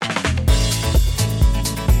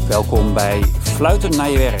Welkom bij Fluiten naar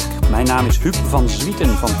je werk. Mijn naam is Huub van Zwieten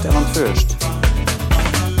van Talent First.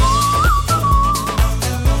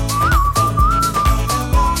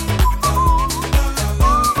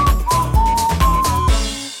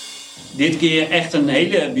 Dit keer echt een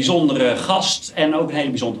hele bijzondere gast en ook een hele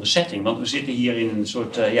bijzondere setting. Want we zitten hier in een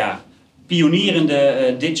soort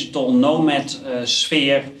pionierende digital nomad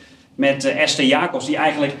sfeer met Esther Jacobs, die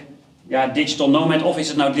eigenlijk digital nomad, of is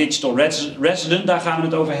het nou digital resident, daar gaan we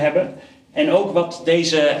het over hebben. En ook wat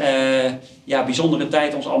deze bijzondere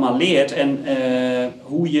tijd ons allemaal leert en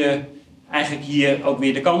hoe je eigenlijk hier ook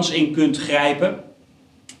weer de kans in kunt grijpen.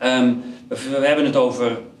 We hebben het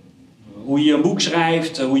over hoe je een boek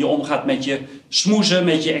schrijft, hoe je omgaat met je smoezen,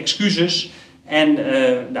 met je excuses. En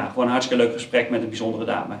gewoon een hartstikke leuk gesprek met een bijzondere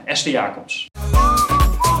dame, Esther Jacobs.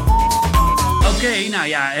 Oké, een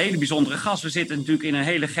hele bijzondere gast. We zitten natuurlijk in een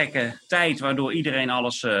hele gekke tijd, waardoor iedereen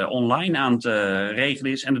alles online aan het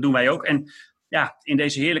regelen is. En dat doen wij ook. En in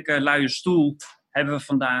deze heerlijke luie stoel hebben we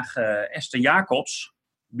vandaag Esther Jacobs.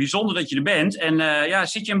 Bijzonder dat je er bent. En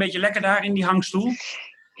zit je een beetje lekker daar in die hangstoel?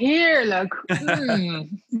 Heerlijk.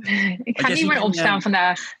 Ik ga niet meer opstaan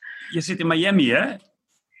vandaag. Je zit in Miami, hè?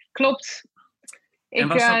 Klopt.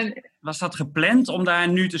 Was dat gepland om daar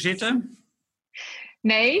nu te zitten?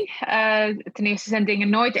 Nee, ten eerste zijn dingen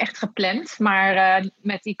nooit echt gepland. Maar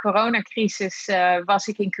met die coronacrisis was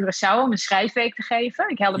ik in Curaçao om een schrijfweek te geven.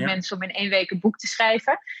 Ik help mensen om in 1 week een boek te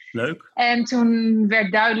schrijven. Leuk. En toen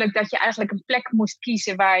werd duidelijk dat je eigenlijk een plek moest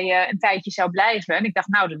kiezen waar je een tijdje zou blijven. En ik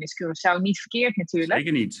dacht, dan is Curaçao niet verkeerd natuurlijk.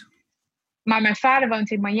 Zeker niet. Maar mijn vader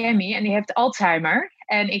woont in Miami en die heeft Alzheimer.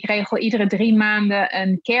 En ik regel iedere 3 maanden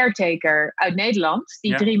een caretaker uit Nederland.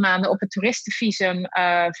 Die 3 maanden op het toeristenvisum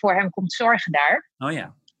voor hem komt zorgen daar. Oh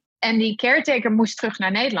ja. En die caretaker moest terug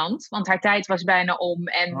naar Nederland. Want haar tijd was bijna om.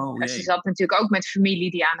 En ze zat natuurlijk ook met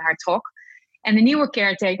familie die aan haar trok. En de nieuwe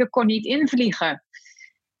caretaker kon niet invliegen.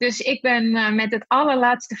 Dus ik ben met het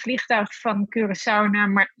allerlaatste vliegtuig van Curaçao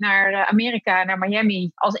naar Amerika, naar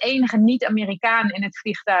Miami. Als enige niet-Amerikaan in het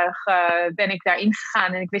vliegtuig ben ik daarin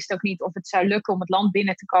gegaan. En ik wist ook niet of het zou lukken om het land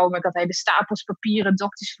binnen te komen. Ik had hele stapels papieren,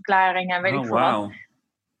 doktersverklaringen en weet ik veel wat.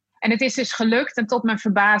 En het is dus gelukt. En tot mijn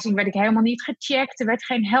verbazing werd ik helemaal niet gecheckt. Er werd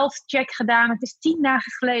geen health check gedaan. Het is 10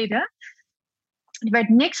 dagen geleden. Er werd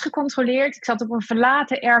niks gecontroleerd. Ik zat op een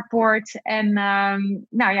verlaten airport. En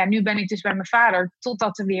nu ben ik dus bij mijn vader.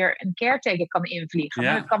 Totdat er weer een caretaker kan invliegen.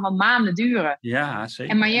 Ja. Dat kan wel maanden duren. Ja,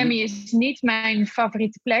 zeker. En Miami is niet mijn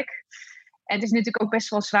favoriete plek. En het is natuurlijk ook best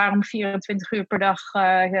wel zwaar om 24 uur per dag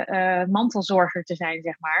mantelzorger te zijn,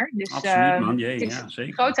 zeg maar. Dus, absoluut, man. Het is zeker.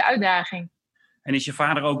 een grote uitdaging. En is je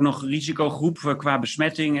vader ook nog risicogroep qua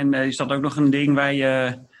besmetting? En is dat ook nog een ding waar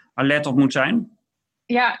je alert op moet zijn?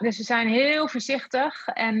 Ja, dus we zijn heel voorzichtig.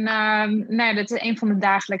 En dat is een van de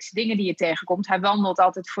dagelijkse dingen die je tegenkomt. Hij wandelt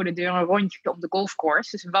altijd voor de deur een rondje op de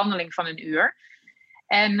golfcourse. Dus een wandeling van 1 uur.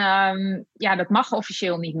 En dat mag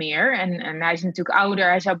officieel niet meer. En hij is natuurlijk ouder,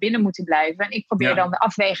 hij zou binnen moeten blijven. En ik probeer dan de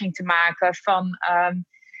afweging te maken van...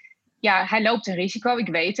 hij loopt een risico, ik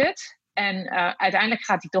weet het. En uiteindelijk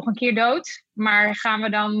gaat hij toch een keer dood. Maar gaan we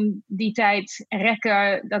dan die tijd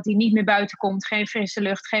rekken dat hij niet meer buiten komt? Geen frisse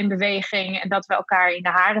lucht, geen beweging. En dat we elkaar in de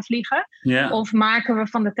haren vliegen? Ja. Of maken we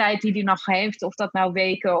van de tijd die hij nog heeft... of dat nou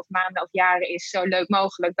weken of maanden of jaren is... zo leuk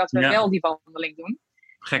mogelijk dat we wel die wandeling doen?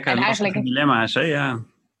 Gekke lastige dilemma's, hè? Ja.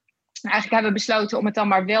 Eigenlijk hebben we besloten om het dan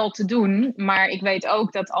maar wel te doen. Maar ik weet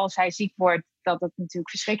ook dat als hij ziek wordt... dat het natuurlijk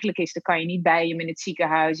verschrikkelijk is. Dan kan je niet bij hem in het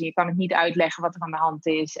ziekenhuis. En je kan het niet uitleggen wat er aan de hand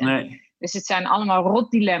is. Nee. Dus het zijn allemaal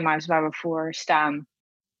rot dilemma's waar we voor staan.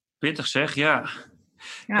 Pittig zeg, ja.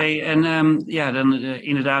 Hey, en dan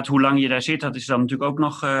inderdaad, hoe lang je daar zit, dat is dan natuurlijk ook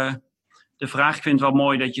nog de vraag. Ik vind het wel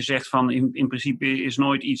mooi dat je zegt van in principe is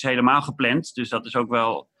nooit iets helemaal gepland. Dus dat is ook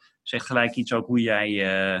wel, zegt gelijk iets ook hoe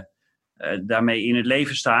jij daarmee in het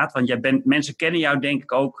leven staat. Want mensen kennen jou denk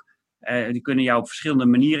ik ook, die kunnen jou op verschillende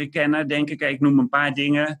manieren kennen, denk ik. Ik noem een paar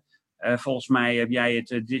dingen. Volgens mij heb jij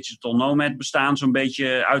het digital nomad bestaan zo'n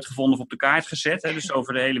beetje uitgevonden of op de kaart gezet. Hè? Dus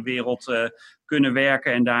over de hele wereld kunnen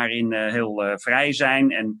werken en daarin heel vrij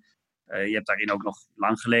zijn. En je hebt daarin ook nog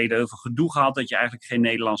lang geleden heel veel gedoe gehad dat je eigenlijk geen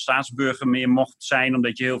Nederlands staatsburger meer mocht zijn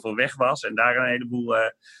omdat je heel veel weg was. En daar een heleboel,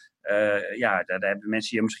 daar hebben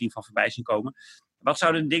mensen hier misschien van voorbij zien komen. Wat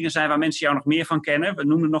zouden de dingen zijn waar mensen jou nog meer van kennen? We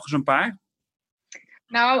noemen er nog eens een paar.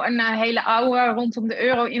 Nou, een hele oude rondom de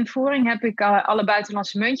euro-invoering heb ik alle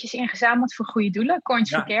buitenlandse muntjes ingezameld voor goede doelen. Coins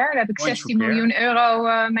for Care, daar heb ik 16 miljoen euro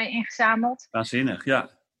mee ingezameld. Waanzinnig, ja.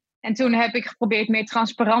 En toen heb ik geprobeerd meer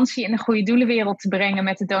transparantie in de goede doelenwereld te brengen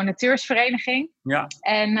met de donateursvereniging. Ja.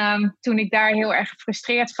 En toen ik daar heel erg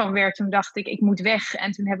gefrustreerd van werd, toen dacht ik moet weg.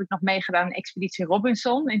 En toen heb ik nog meegedaan aan Expeditie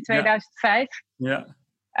Robinson in 2005. Ja.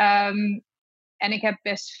 En ik heb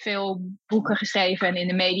best veel boeken geschreven en in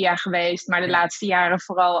de media geweest. Maar de laatste jaren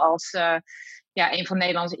vooral als een van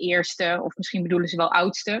Nederlands eerste, of misschien bedoelen ze wel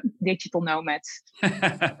oudste, digital nomads.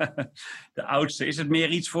 De oudste. Is het meer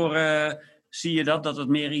iets voor, zie je dat het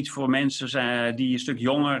meer iets voor mensen zijn die een stuk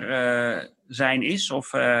jonger zijn is?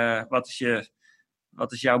 Of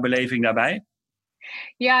wat is jouw beleving daarbij?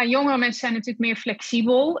 Ja, jongere mensen zijn natuurlijk meer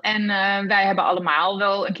flexibel. En wij hebben allemaal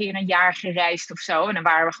wel een keer een jaar gereisd of zo. En dan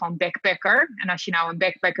waren we gewoon backpacker. En als je nou een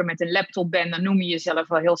backpacker met een laptop bent, dan noem je jezelf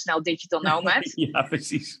wel heel snel digital nomad. Ja,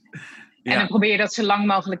 precies. En dan probeer je dat zo lang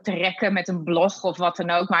mogelijk te rekken met een blog of wat dan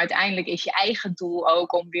ook. Maar uiteindelijk is je eigen doel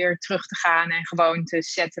ook om weer terug te gaan en gewoon te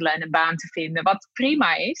settelen en een baan te vinden. Wat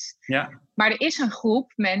prima is. Ja. Maar er is een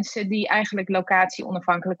groep mensen die eigenlijk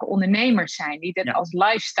locatie-onafhankelijke ondernemers zijn. Die dit als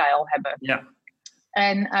lifestyle hebben. Ja.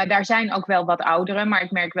 En daar zijn ook wel wat ouderen. Maar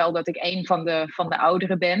ik merk wel dat ik een van de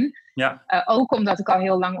ouderen ben. Ja. Ook omdat ik al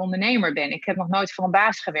heel lang ondernemer ben. Ik heb nog nooit voor een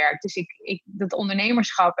baas gewerkt. Dus dat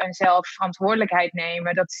ondernemerschap en zelf verantwoordelijkheid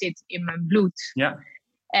nemen, dat zit in mijn bloed. Ja.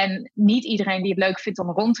 En niet iedereen die het leuk vindt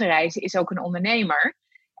om rond te reizen, is ook een ondernemer.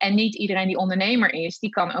 En niet iedereen die ondernemer is, die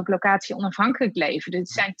kan ook locatie onafhankelijk leven. Dus het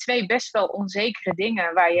zijn twee best wel onzekere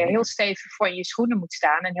dingen waar je heel stevig voor in je schoenen moet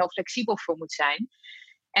staan en heel flexibel voor moet zijn.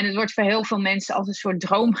 En het wordt voor heel veel mensen als een soort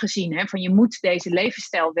droom gezien. Hè? Van je moet deze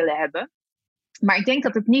levensstijl willen hebben. Maar ik denk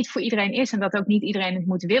dat het niet voor iedereen is en dat ook niet iedereen het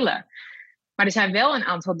moet willen. Maar er zijn wel een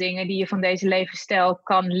aantal dingen die je van deze levensstijl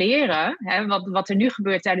kan leren. Hè? Wat er nu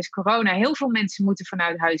gebeurt tijdens corona. Heel veel mensen moeten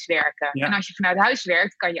vanuit huis werken. Ja. En als je vanuit huis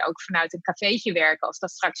werkt, kan je ook vanuit een cafeetje werken als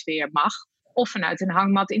dat straks weer mag. Of vanuit een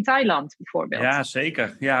hangmat in Thailand bijvoorbeeld. Ja,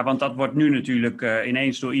 zeker. Ja, want dat wordt nu natuurlijk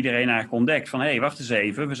ineens door iedereen eigenlijk ontdekt. Van hé, wacht eens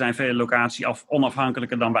even. We zijn veel locatie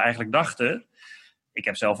onafhankelijker dan we eigenlijk dachten. Ik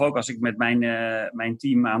heb zelf ook, als ik met mijn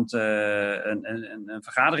team aan een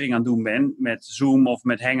vergadering aan het doen ben, met Zoom of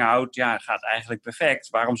met Hangout, ja, gaat eigenlijk perfect.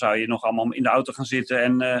 Waarom zou je nog allemaal in de auto gaan zitten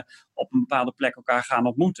en op een bepaalde plek elkaar gaan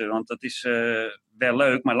ontmoeten? Want dat is wel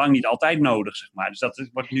leuk, maar lang niet altijd nodig, zeg maar. Dus dat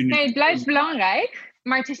wordt nu... Nee, het blijft belangrijk,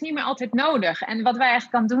 maar het is niet meer altijd nodig. En wat wij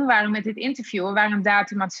eigenlijk aan het doen waren met dit interview, we waren een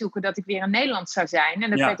datum aan het zoeken dat ik weer in Nederland zou zijn. En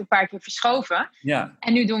dat werd een paar keer verschoven. Ja.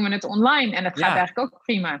 En nu doen we het online en dat gaat eigenlijk ook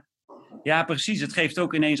prima. Ja, precies. Het geeft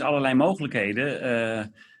ook ineens allerlei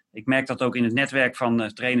mogelijkheden. Ik merk dat ook in het netwerk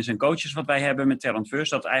van trainers en coaches wat wij hebben met Talent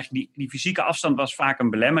First. Dat eigenlijk die fysieke afstand was vaak een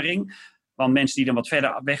belemmering. Want mensen die dan wat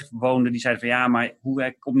verder weg woonden, die zeiden van ja, maar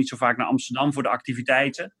ik kom niet zo vaak naar Amsterdam voor de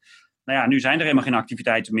activiteiten. Nou ja, nu zijn er helemaal geen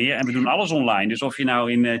activiteiten meer en we doen alles online. Dus of je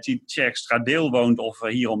nou in Tjekstradeel woont of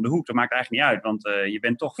hier om de hoek, dat maakt eigenlijk niet uit. Want je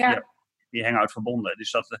bent toch via Hangout verbonden.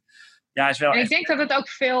 Dus dat... Ja, is wel en ik denk dat het ook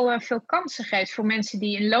veel kansen geeft voor mensen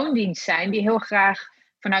die in loondienst zijn, die heel graag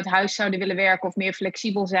vanuit huis zouden willen werken of meer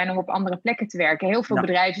flexibel zijn om op andere plekken te werken. Heel veel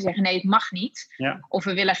bedrijven zeggen nee, het mag niet. Ja. Of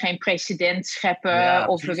we willen geen precedent scheppen,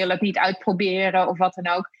 of we willen het niet uitproberen of wat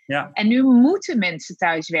dan ook. Ja. En nu moeten mensen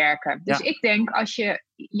thuis werken. Dus ik denk, als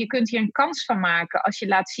je kunt hier een kans van maken als je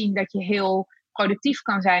laat zien dat je heel productief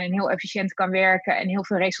kan zijn en heel efficiënt kan werken en heel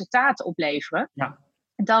veel resultaten opleveren. Ja.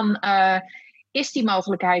 Dan... is die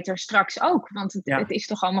mogelijkheid er straks ook. Want het is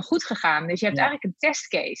toch allemaal goed gegaan. Dus je hebt eigenlijk een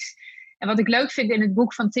testcase. En wat ik leuk vind in het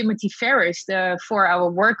boek van Timothy Ferriss, de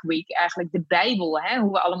 4-Hour Workweek, eigenlijk de Bijbel, hè,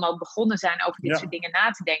 hoe we allemaal begonnen zijn over dit soort dingen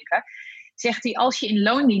na te denken, zegt hij, als je in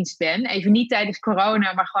loondienst bent, even niet tijdens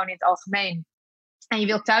corona, maar gewoon in het algemeen, en je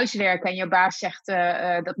wilt thuiswerken en je baas zegt,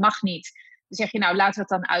 dat mag niet, dan zeg je, nou, laten we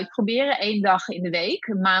het dan uitproberen. 1 dag in de week,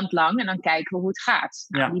 een maand lang. En dan kijken we hoe het gaat.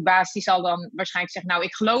 Nou, die baas die zal dan waarschijnlijk zeggen, nou,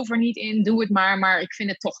 ik geloof er niet in. Doe het maar ik vind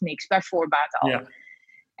het toch niks. Bij voorbaat al. Ja.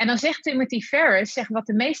 En dan zegt Timothy Ferriss, wat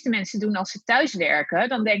de meeste mensen doen als ze thuiswerken.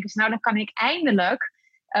 Dan denken ze, nou, dan kan ik eindelijk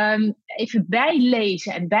even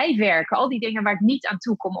bijlezen en bijwerken. Al die dingen waar ik niet aan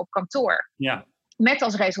toe kom op kantoor. Ja. Met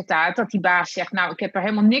als resultaat dat die baas zegt, nou, ik heb er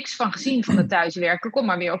helemaal niks van gezien van het thuiswerken. Kom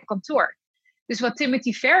maar weer op kantoor. Dus wat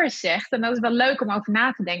Timothy Ferriss zegt, en dat is wel leuk om over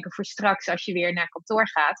na te denken voor straks als je weer naar kantoor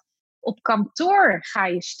gaat. Op kantoor ga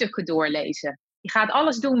je stukken doorlezen. Je gaat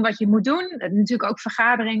alles doen wat je moet doen. Natuurlijk ook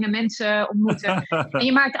vergaderingen, mensen ontmoeten. En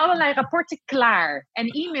je maakt allerlei rapporten klaar. En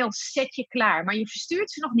e-mails zet je klaar, maar je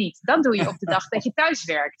verstuurt ze nog niet. Dat doe je op de dag dat je thuis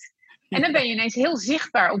werkt. En dan ben je ineens heel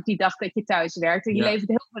zichtbaar op die dag dat je thuis werkt. En je levert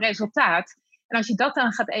heel veel resultaat. En als je dat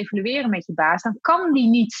dan gaat evalueren met je baas, dan kan die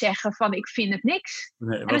niet zeggen van ik vind het niks.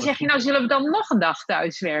 Nee, en dan zeg je, nou zullen we dan nog een dag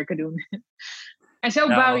thuiswerken doen. En zo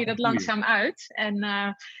bouw je dat langzaam uit. En,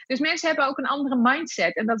 dus mensen hebben ook een andere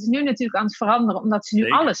mindset. En dat is nu natuurlijk aan het veranderen, omdat ze nu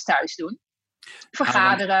alles thuis doen.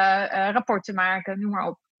 Vergaderen, rapporten maken, noem maar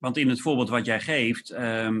op. Want in het voorbeeld wat jij geeft,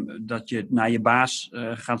 dat je naar je baas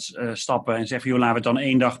gaat stappen en zegt, joh, laten we het dan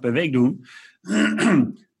 1 dag per week doen.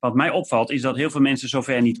 wat mij opvalt is dat heel veel mensen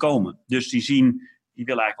zover niet komen. Dus die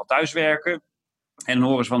willen eigenlijk wel thuiswerken. En dan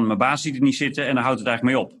horen ze van mijn baas ziet er niet zitten en dan houdt het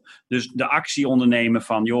eigenlijk mee op. Dus de actie ondernemen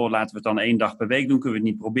van, joh, laten we het dan 1 dag per week doen, kunnen we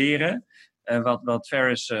het niet proberen. Wat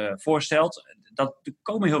Ferriss voorstelt, er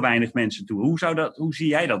komen heel weinig mensen toe. Hoe zie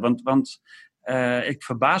jij dat? Want ik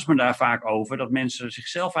verbaas me daar vaak over dat mensen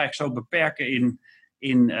zichzelf eigenlijk zo beperken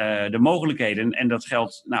in de mogelijkheden. En dat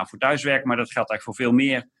geldt voor thuiswerk, maar dat geldt eigenlijk voor veel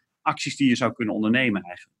meer acties die je zou kunnen ondernemen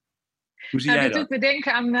eigenlijk. Hoe zie jij dat? Dat doet me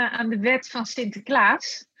denken aan de wet van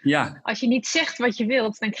Sinterklaas. Ja. Als je niet zegt wat je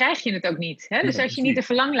wilt, dan krijg je het ook niet. Hè? Dus als je niet een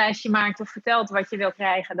verlanglijstje maakt of vertelt wat je wil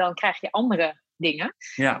krijgen, dan krijg je andere dingen.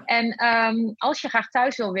 Ja. En als je graag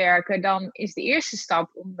thuis wil werken, dan is de eerste stap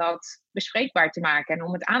om dat bespreekbaar te maken en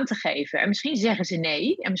om het aan te geven. En misschien zeggen ze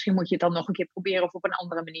nee, en misschien moet je het dan nog een keer proberen of op een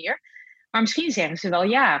andere manier. Maar misschien zeggen ze wel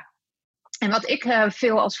ja. En wat ik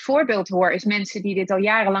veel als voorbeeld hoor, is mensen die dit al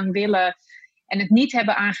jarenlang willen en het niet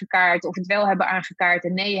hebben aangekaart, of het wel hebben aangekaart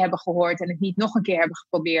en nee hebben gehoord en het niet nog een keer hebben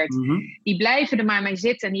geprobeerd. Mm-hmm. Die blijven er maar mee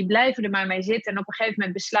zitten en die blijven er maar mee zitten. En op een gegeven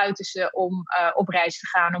moment besluiten ze om op reis te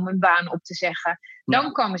gaan, om hun baan op te zeggen.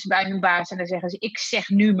 Dan komen ze bij hun baas en dan zeggen ze, ik zeg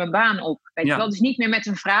nu mijn baan op. Weet je wel, dus niet meer met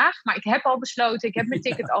een vraag, maar ik heb al besloten, ik heb mijn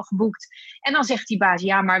ticket al geboekt. En dan zegt die baas,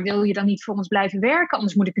 ja, maar wil je dan niet voor ons blijven werken?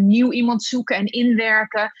 Anders moet ik een nieuw iemand zoeken en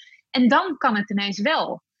inwerken. En dan kan het ineens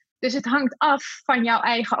wel. Dus het hangt af van jouw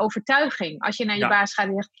eigen overtuiging. Als je naar je baas gaat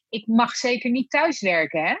en zegt, ik mag zeker niet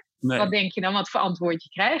thuiswerken, hè? Nee. Wat denk je dan, wat voor antwoord je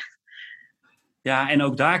krijgt? Ja, en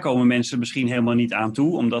ook daar komen mensen misschien helemaal niet aan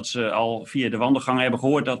toe. Omdat ze al via de wandelgang hebben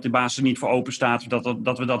gehoord dat de baas er niet voor open staat.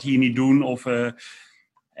 Dat we dat hier niet doen. We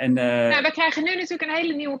krijgen nu natuurlijk een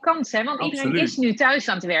hele nieuwe kans, hè? Want iedereen is nu thuis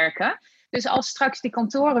aan het werken. Dus als straks die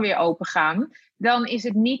kantoren weer open gaan, dan is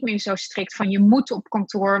het niet meer zo strikt van je moet op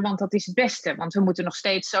kantoor, want dat is het beste. Want we moeten nog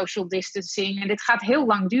steeds social distancing en dit gaat heel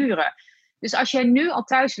lang duren. Dus als jij nu al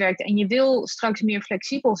thuis werkt en je wil straks meer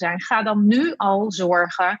flexibel zijn, ga dan nu al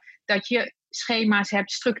zorgen dat je schema's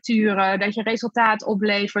hebt, structuren, dat je resultaat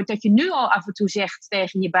oplevert, dat je nu al af en toe zegt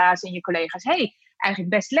tegen je baas en je collega's, hey,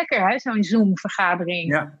 eigenlijk best lekker, hè, zo'n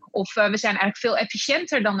Zoom-vergadering. Ja. Of we zijn eigenlijk veel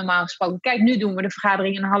efficiënter dan normaal gesproken. Kijk, nu doen we de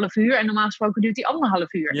vergadering in 1,5 uur en normaal gesproken duurt die 1,5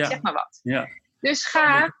 uur. Ja. Zeg maar wat. Ja. Dus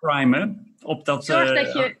ga... Primen op dat... Zorg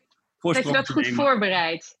dat je dat goed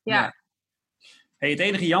voorbereidt. Ja. Hey, het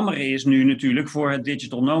enige jammer is nu natuurlijk voor het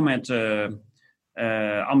Digital Nomad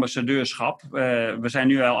ambassadeurschap. We zijn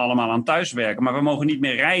nu al allemaal aan thuiswerken, maar we mogen niet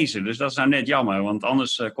meer reizen. Dus dat is nou net jammer, want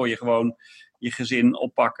anders kon je gewoon je gezin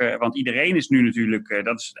oppakken. Want iedereen is nu natuurlijk,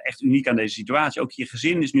 dat is echt uniek aan deze situatie. Ook je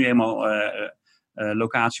gezin is nu helemaal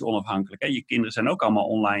locatie onafhankelijk. Hè? Je kinderen zijn ook allemaal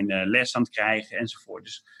online les aan het krijgen enzovoort.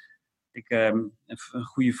 Dus een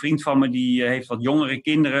goede vriend van me, die heeft wat jongere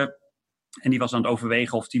kinderen. En die was aan het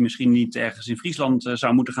overwegen of die misschien niet ergens in Friesland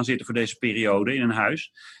zou moeten gaan zitten voor deze periode in een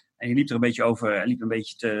huis. En je liep er een beetje over, hij liep een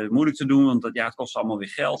beetje te moeilijk te doen, want het kost allemaal weer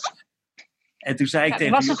geld. En toen zei ik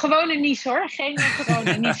tegen het was een gewone nies hoor, geen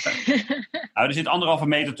gewone nies. Nou, er zit 1,5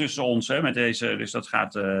 meter tussen ons met deze, dus dat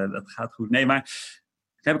gaat goed. Nee, maar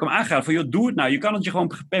toen heb ik hem aangeraden van, joh, doe het nou. Je kan het je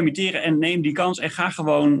gewoon permitteren en neem die kans en ga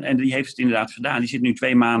gewoon. En die heeft het inderdaad gedaan. Die zit nu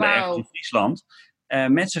 2 maanden ergens in Friesland.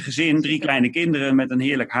 Met zijn gezin, 3 kleine kinderen, met een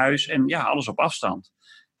heerlijk huis en ja, alles op afstand.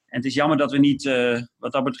 En het is jammer dat we niet,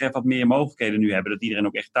 wat dat betreft, wat meer mogelijkheden nu hebben. Dat iedereen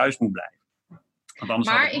ook echt thuis moet blijven. Want anders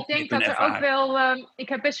maar ik denk dat er ook wel, ik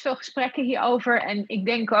heb best veel gesprekken hierover. En ik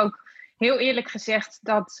denk ook, heel eerlijk gezegd,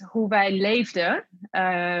 dat hoe wij leefden,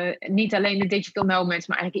 niet alleen de digital nomads,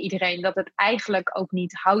 maar eigenlijk iedereen, dat het eigenlijk ook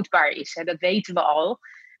niet houdbaar is. Hè. Dat weten we al,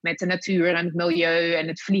 met de natuur en het milieu en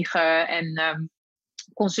het vliegen en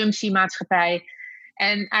consumptiemaatschappij.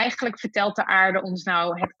 En eigenlijk vertelt de aarde ons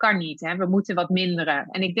nou, het kan niet. Hè? We moeten wat minderen.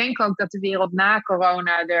 En ik denk ook dat de wereld na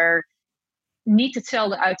corona er niet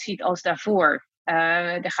hetzelfde uitziet als daarvoor.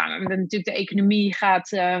 Natuurlijk de economie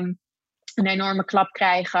gaat een enorme klap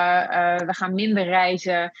krijgen. We gaan minder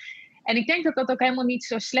reizen. En ik denk dat dat ook helemaal niet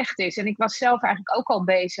zo slecht is. En ik was zelf eigenlijk ook al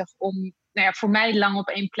bezig om... voor mij lang op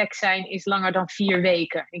één plek zijn is langer dan 4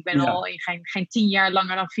 weken. Ik ben al in geen 10 jaar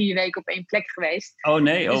langer dan 4 weken op één plek geweest. Oh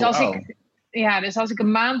nee, dus als ik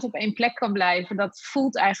een maand op één plek kan blijven, dat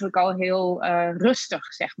voelt eigenlijk al heel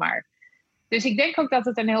rustig, zeg maar. Dus ik denk ook dat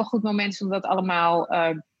het een heel goed moment is om dat allemaal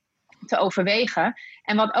te overwegen.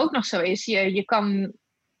 En wat ook nog zo is, je kan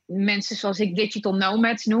mensen zoals ik digital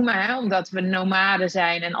nomads noemen, hè, omdat we nomaden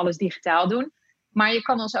zijn en alles digitaal doen. Maar je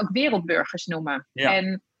kan ons ook wereldburgers noemen. Ja.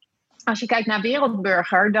 En als je kijkt naar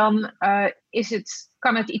wereldburger, dan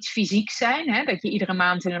kan het iets fysieks zijn, hè, dat je iedere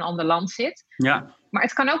maand in een ander land zit. Ja. Maar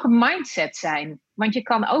het kan ook een mindset zijn. Want je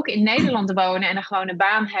kan ook in Nederland wonen en een gewone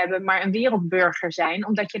baan hebben, maar een wereldburger zijn,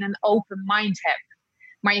 omdat je een open mind hebt.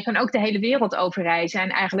 Maar je kan ook de hele wereld overreizen en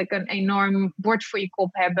eigenlijk een enorm bord voor je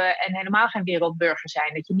kop hebben en helemaal geen wereldburger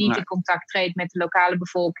zijn. Dat je niet in contact treedt met de lokale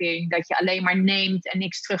bevolking, dat je alleen maar neemt en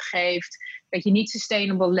niks teruggeeft, dat je niet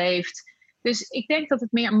sustainable leeft. Dus ik denk dat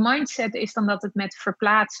het meer een mindset is dan dat het met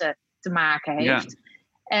verplaatsen te maken heeft. Ja.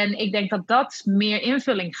 En ik denk dat dat meer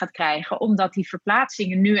invulling gaat krijgen, omdat die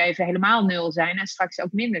verplaatsingen nu even helemaal 0 zijn en straks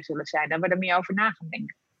ook minder zullen zijn. Daar we er meer over na gaan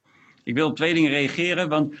denken. Ik wil op 2 dingen reageren,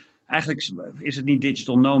 want eigenlijk is het niet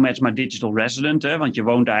digital nomads, maar digital resident. Hè? Want je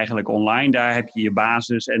woont eigenlijk online, daar heb je je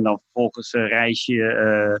basis en dan vervolgens reis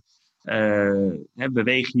je,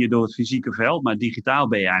 beweeg je door het fysieke veld. Maar digitaal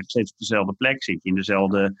ben je eigenlijk steeds op dezelfde plek, zit je in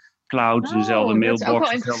dezelfde cloud, dezelfde mailbox, dat is ook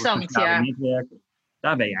wel interessant, netwerken.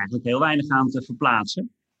 Daar ben je eigenlijk heel weinig aan te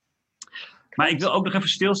verplaatsen. Maar ik wil ook nog even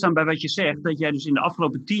stilstaan bij wat je zegt, dat jij dus in de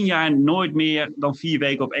afgelopen 10 jaar nooit meer dan 4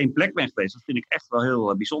 weken op 1 plek bent geweest. Dat vind ik echt wel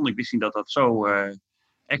heel bijzonder. Ik wist niet dat dat zo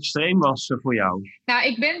extreem was voor jou. Nou,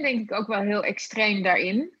 ik ben denk ik ook wel heel extreem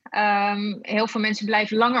daarin. Heel veel mensen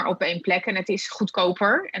blijven langer op 1 plek en het is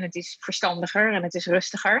goedkoper en het is verstandiger en het is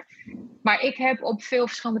rustiger. Maar ik heb op veel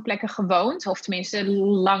verschillende plekken gewoond, of tenminste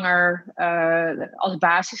langer als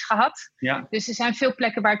basis gehad. Ja. Dus er zijn veel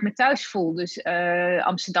plekken waar ik me thuis voel. Dus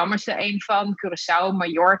Amsterdam is er een van, Curaçao,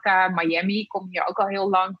 Mallorca, Miami, ik kom hier ook al heel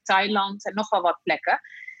lang, Thailand en nog wel wat plekken.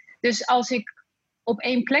 Dus als ik op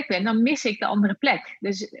 1 plek ben, dan mis ik de andere plek.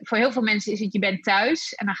 Dus voor heel veel mensen is het, je bent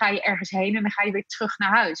thuis en dan ga je ergens heen en dan ga je weer terug naar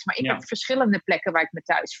huis. Maar ik heb verschillende plekken waar ik me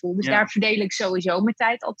thuis voel. Dus daar verdeel ik sowieso mijn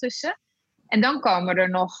tijd al tussen. En dan komen er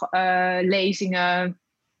nog lezingen,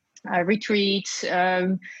 retreats,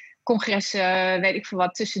 congressen, weet ik veel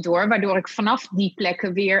wat tussendoor. Waardoor ik vanaf die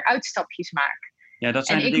plekken weer uitstapjes maak. Ja, dat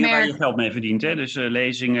zijn de dingen waar je geld mee verdient. Hè? Dus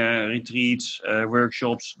lezingen, retreats,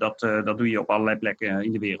 workshops, dat doe je op allerlei plekken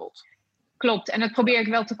in de wereld. Klopt, en dat probeer ik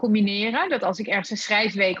wel te combineren. Dat als ik ergens een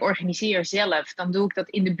schrijfweek organiseer zelf, dan doe ik dat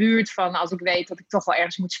in de buurt van als ik weet dat ik toch wel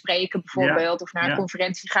ergens moet spreken bijvoorbeeld, of naar een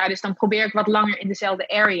conferentie ga. Dus dan probeer ik wat langer in dezelfde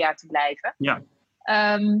area te blijven. Ja.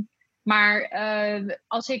 Maar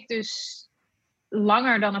als ik dus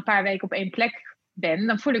langer dan een paar weken op 1 plek ben,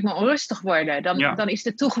 dan voel ik me onrustig worden. Dan is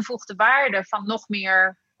de toegevoegde waarde van nog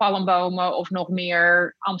meer palmbomen of nog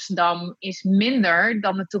meer Amsterdam is minder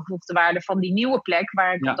dan de toegevoegde waarde van die nieuwe plek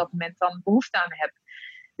waar ik op dat moment dan behoefte aan heb.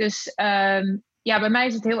 Dus bij mij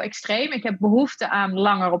is het heel extreem. Ik heb behoefte aan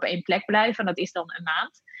langer op 1 plek blijven en dat is dan een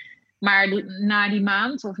maand. Maar na die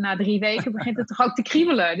maand of na 3 weken begint het toch ook te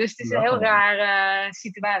kriebelen. Dus het is een heel rare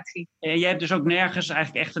situatie. En jij hebt dus ook nergens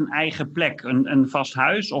eigenlijk echt een eigen plek, een vast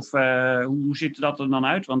huis? Of hoe ziet dat er dan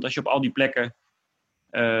uit? Want als je op al die plekken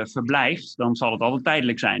verblijft, dan zal het altijd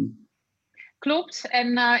tijdelijk zijn. Klopt.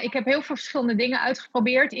 En ik heb heel veel verschillende dingen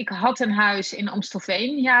uitgeprobeerd. Ik had een huis in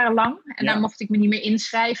Amstelveen jarenlang. En daar mocht ik me niet meer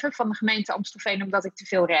inschrijven van de gemeente Amstelveen, omdat ik te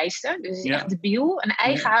veel reisde. Dus het is echt debiel. Een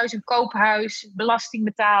eigen huis, een koophuis, belasting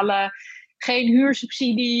betalen, geen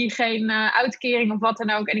huursubsidie, geen uitkering of wat dan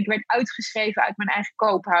ook. En ik werd uitgeschreven uit mijn eigen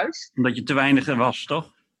koophuis. Omdat je te weinig was,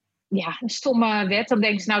 toch? Ja, een stomme wet. Dan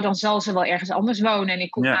denken ze, nou dan zal ze wel ergens anders wonen. En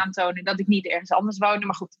ik kon aantonen dat ik niet ergens anders woonde.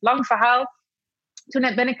 Maar goed, lang verhaal.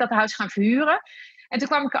 Toen ben ik dat huis gaan verhuren. En toen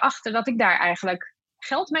kwam ik erachter dat ik daar eigenlijk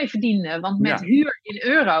geld mee verdiende. Want met huur in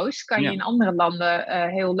euro's kan je in andere landen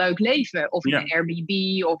heel leuk leven. Of in een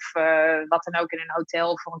Airbnb of wat dan ook, in een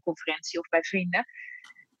hotel voor een conferentie of bij vrienden.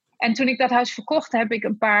 En toen ik dat huis verkocht, heb ik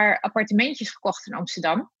een paar appartementjes gekocht in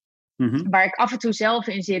Amsterdam. Mm-hmm. Waar ik af en toe zelf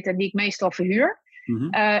in zit en die ik meestal verhuur. Mm-hmm.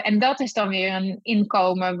 En dat is dan weer een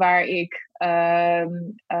inkomen waar ik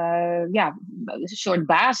een soort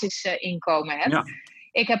basisinkomen heb. Ja.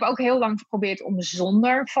 Ik heb ook heel lang geprobeerd om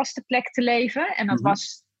zonder vaste plek te leven. En dat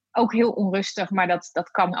was ook heel onrustig, maar dat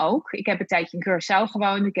kan ook. Ik heb een tijdje in Curaçao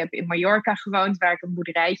gewoond. Ik heb in Mallorca gewoond, waar ik een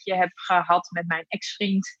boerderijtje heb gehad met mijn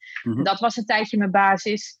ex-vriend. Mm-hmm. Dat was een tijdje mijn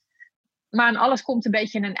basis. Maar aan alles komt een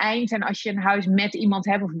beetje een eind. En als je een huis met iemand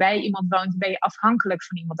hebt of bij iemand woont, ben je afhankelijk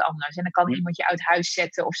van iemand anders. En dan kan iemand je uit huis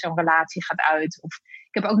zetten of zo'n relatie gaat uit. Of,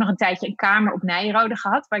 ik heb ook nog een tijdje een kamer op Nijrode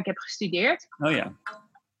gehad, waar ik heb gestudeerd. Oh ja.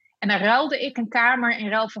 En dan ruilde ik een kamer in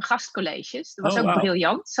ruil voor gastcolleges. Dat was ook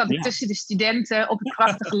briljant. Zat ik tussen de studenten op het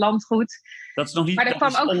prachtige landgoed. Dat is nog niet,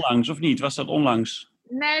 dat is onlangs, of niet? Was dat onlangs?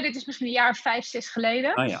 Nee, dit is misschien een jaar 5, 6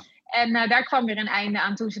 geleden. Oh ja. En daar kwam weer een einde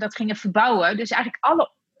aan toen ze dat gingen verbouwen. Dus eigenlijk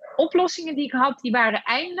alle oplossingen die ik had, die waren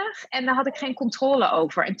eindig. En daar had ik geen controle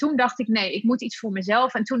over. En toen dacht ik, nee, ik moet iets voor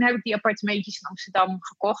mezelf. En toen heb ik die appartementjes in Amsterdam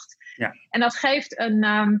gekocht. Ja. En dat geeft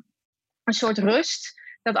een soort rust.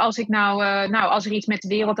 Dat als ik als er iets met de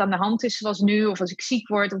wereld aan de hand is, zoals nu, of als ik ziek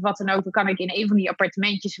word of wat dan ook, dan kan ik in een van die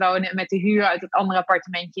appartementjes wonen. En met de huur uit het andere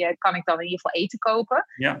appartementje kan ik dan in ieder geval eten kopen.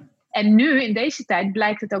 Ja. En nu, in deze tijd,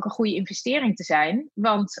 blijkt het ook een goede investering te zijn.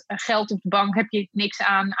 Want geld op de bank heb je niks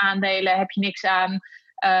aan, aandelen heb je niks aan,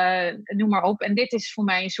 noem maar op. En dit is voor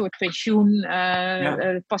mij een soort pensioen,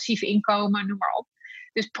 passief inkomen, noem maar op.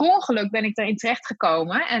 Dus per ongeluk ben ik daarin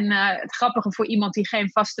terechtgekomen. En het grappige voor iemand die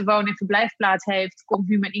geen vaste woon- en verblijfplaats heeft, komt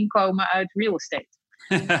nu mijn inkomen uit real estate.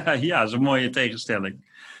 Ja, dat is een mooie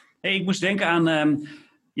tegenstelling. Hey, ik moest denken aan,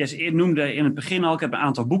 je noemde in het begin al, ik heb een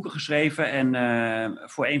aantal boeken geschreven. En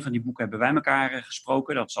voor een van die boeken hebben wij elkaar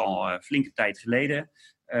gesproken. Dat is al flinke tijd geleden.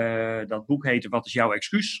 Dat boek heette Wat is jouw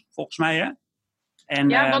excuus, volgens mij, hè?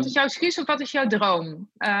 En, wat is jouw excuus of wat is jouw droom?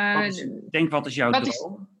 Wat is jouw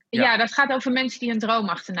droom? Ja, dat gaat over mensen die een droom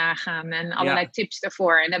achterna gaan en allerlei tips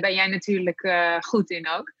daarvoor. En daar ben jij natuurlijk goed in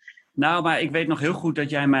ook. Nou, maar ik weet nog heel goed dat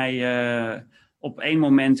jij mij op één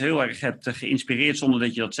moment heel erg hebt geïnspireerd zonder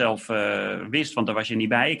dat je dat zelf wist, want daar was je niet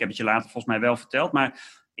bij. Ik heb het je later volgens mij wel verteld. Maar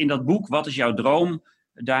in dat boek, Wat is jouw droom?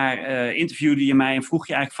 Daar interviewde je mij en vroeg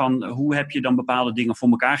je eigenlijk van hoe heb je dan bepaalde dingen voor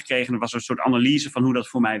elkaar gekregen? Er was een soort analyse van hoe dat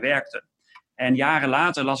voor mij werkte. En jaren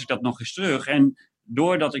later las ik dat nog eens terug en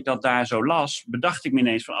doordat ik dat daar zo las, bedacht ik me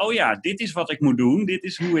ineens van, oh ja, dit is wat ik moet doen. Dit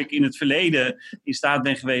is hoe ik in het verleden in staat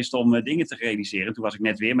ben geweest om dingen te realiseren. Toen was ik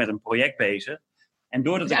net weer met een project bezig. En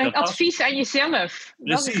doordat dus ik dat advies aan jezelf.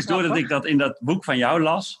 Precies, doordat ik dat in dat boek van jou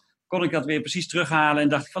las, kon ik dat weer precies terughalen en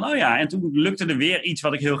dacht ik van, oh ja, en toen lukte er weer iets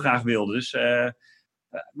wat ik heel graag wilde. Dus,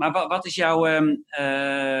 maar wat is jouw...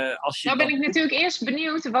 als je nou ben ik natuurlijk eerst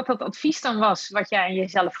benieuwd wat dat advies dan was, wat jij aan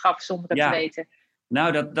jezelf gaf zonder het te weten.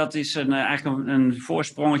 Nou, dat is eigenlijk een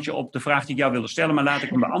voorsprongetje op de vraag die ik jou wilde stellen, maar laat ik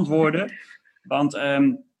hem beantwoorden. Want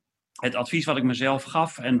het advies wat ik mezelf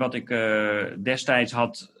gaf en wat ik destijds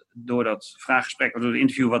had door dat vraaggesprek, door het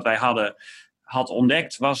interview wat wij hadden, had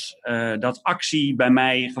ontdekt, was dat actie bij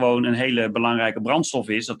mij gewoon een hele belangrijke brandstof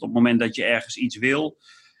is. Dat op het moment dat je ergens iets wil,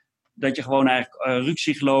 dat je gewoon eigenlijk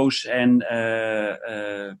rukzichtloos en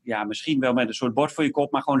misschien wel met een soort bord voor je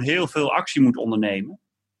kop, maar gewoon heel veel actie moet ondernemen.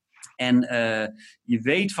 En je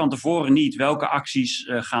weet van tevoren niet welke acties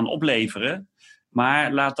gaan opleveren.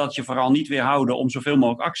 Maar laat dat je vooral niet weerhouden om zoveel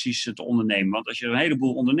mogelijk acties te ondernemen. Want als je er een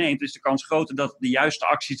heleboel onderneemt, is de kans groter dat de juiste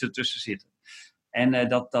acties ertussen zitten. En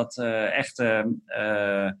dat echt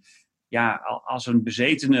als een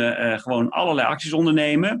bezetene gewoon allerlei acties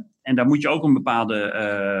ondernemen. En daar moet je ook een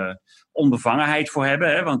bepaalde onbevangenheid voor hebben.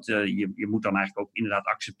 Hè? Want je moet dan eigenlijk ook inderdaad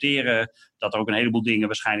accepteren dat er ook een heleboel dingen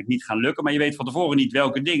waarschijnlijk niet gaan lukken. Maar je weet van tevoren niet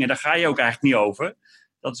welke dingen. Daar ga je ook eigenlijk niet over.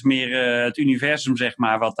 Dat is meer het universum, zeg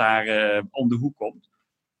maar, wat daar om de hoek komt.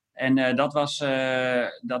 En dat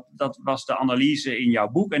was de analyse in jouw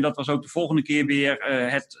boek. En dat was ook de volgende keer weer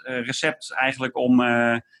het recept eigenlijk om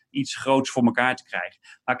iets groots voor elkaar te krijgen.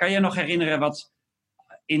 Maar kan je nog herinneren wat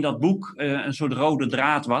in dat boek een soort rode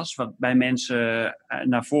draad was, wat bij mensen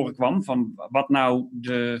naar voren kwam, van wat nou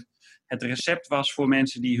het recept was voor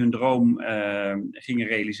mensen die hun droom gingen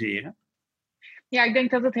realiseren? Ja, ik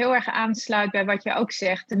denk dat het heel erg aansluit bij wat je ook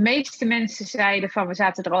zegt. De meeste mensen zeiden van, we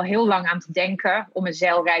zaten er al heel lang aan te denken om een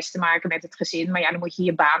zeilreis te maken met het gezin. Maar ja, dan moet je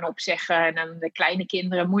je baan opzeggen en dan de kleine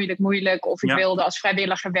kinderen, moeilijk. Of ik wilde als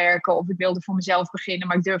vrijwilliger werken of ik wilde voor mezelf beginnen,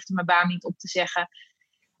 maar ik durfde mijn baan niet op te zeggen.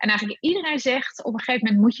 En eigenlijk iedereen zegt, op een gegeven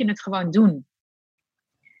moment moet je het gewoon doen.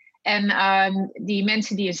 En die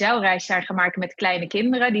mensen die een zeilreis zijn gaan maken met kleine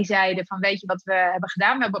kinderen, die zeiden van, weet je wat we hebben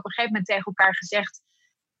gedaan? We hebben op een gegeven moment tegen elkaar gezegd,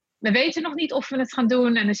 we weten nog niet of we het gaan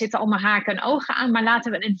doen en er zitten allemaal haken en ogen aan, maar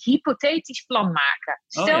laten we een hypothetisch plan maken.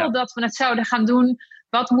 Stel dat we het zouden gaan doen,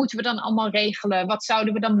 wat moeten we dan allemaal regelen? Wat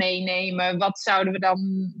zouden we dan meenemen? Wat zouden we dan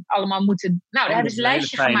allemaal moeten... Nou, daar hebben ze een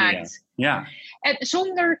lijstje gemaakt. Ja. En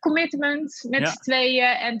zonder commitment, met z'n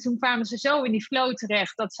tweeën. En toen kwamen ze zo in die flow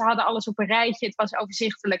terecht, dat ze hadden alles op een rijtje. Het was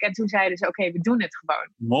overzichtelijk. En toen zeiden ze, oké, we doen het gewoon.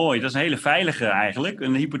 Mooi, dat is een hele veilige eigenlijk.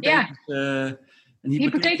 Een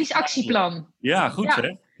hypothetisch actieplan. Ja, goed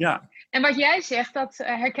hè? Ja. En wat jij zegt, dat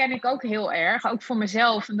herken ik ook heel erg. Ook voor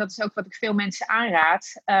mezelf. En dat is ook wat ik veel mensen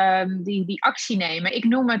aanraad. Die actie nemen. Ik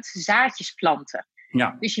noem het zaadjes planten.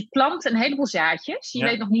 Ja. Dus je plant een heleboel zaadjes. Je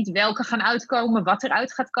weet nog niet welke gaan uitkomen, wat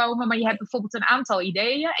eruit gaat komen. Maar je hebt bijvoorbeeld een aantal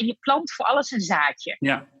ideeën. En je plant voor alles een zaadje.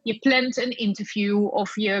 Ja. Je plant een interview.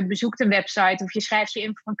 Of je bezoekt een website. Of je schrijft je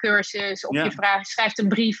in voor een cursus. Of je schrijft een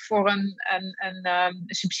brief voor een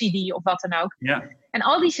subsidie. Of wat dan ook. Ja. En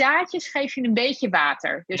al die zaadjes geef je een beetje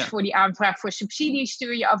water. Dus voor die aanvraag voor subsidie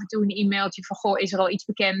stuur je af en toe een e-mailtje van, goh, is er al iets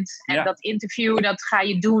bekend? En dat interview, dat ga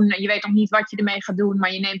je doen. En je weet nog niet wat je ermee gaat doen,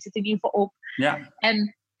 maar je neemt het in ieder geval op. Ja.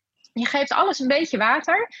 En Je geeft alles een beetje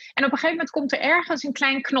water en op een gegeven moment komt er ergens een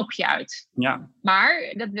klein knopje uit. Ja.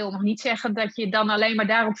 Maar dat wil nog niet zeggen dat je dan alleen maar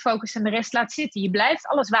daarop focust en de rest laat zitten. Je blijft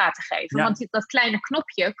alles water geven. Ja. Want dat kleine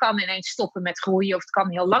knopje kan ineens stoppen met groeien of het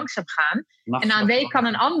kan heel langzaam gaan. En na een week kan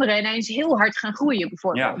een andere ineens heel hard gaan groeien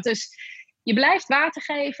bijvoorbeeld. Ja. Dus je blijft water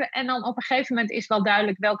geven en dan op een gegeven moment is wel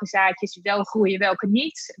duidelijk welke zaadjes wel groeien, welke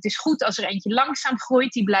niet. Het is goed als er eentje langzaam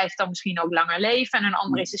groeit, die blijft dan misschien ook langer leven. En een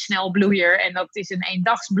andere is een snelbloeier en dat is een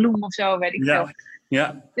eendagsbloem of zo, weet ik veel.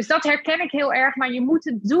 Ja. Dus dat herken ik heel erg, maar je moet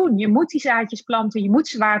het doen. Je moet die zaadjes planten, je moet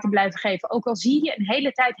ze water blijven geven. Ook al zie je een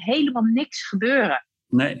hele tijd helemaal niks gebeuren.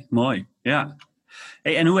 Nee, mooi. Ja.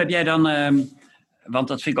 Hey, en hoe heb jij dan... want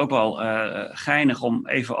dat vind ik ook wel geinig om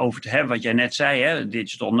even over te hebben. Wat jij net zei, hè?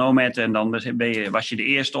 Digital nomad. En dan was je de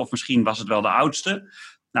eerste of misschien was het wel de oudste.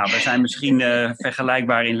 Nou, we zijn misschien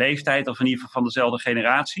vergelijkbaar in leeftijd. Of in ieder geval van dezelfde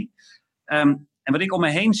generatie. En wat ik om me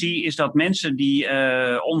heen zie is dat mensen die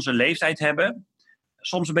onze leeftijd hebben...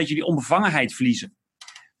 soms een beetje die onbevangenheid verliezen.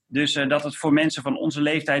 Dus dat het voor mensen van onze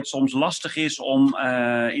leeftijd soms lastig is... om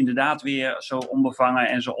inderdaad weer zo onbevangen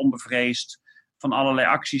en zo onbevreesd... van allerlei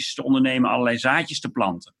acties te ondernemen, allerlei zaadjes te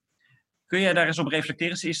planten. Kun jij daar eens op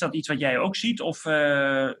reflecteren? Is dat iets wat jij ook ziet? Of,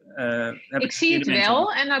 ik zie het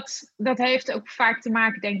wel. En dat heeft ook vaak te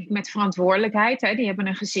maken, denk ik, met verantwoordelijkheid. Hè? Die hebben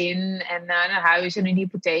een gezin en een huis en een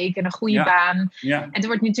hypotheek en een goede baan. Ja. En het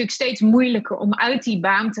wordt natuurlijk steeds moeilijker om uit die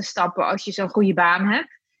baan te stappen als je zo'n goede baan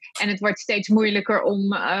hebt. En het wordt steeds moeilijker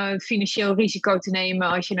om financieel risico te nemen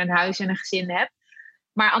als je een huis en een gezin hebt.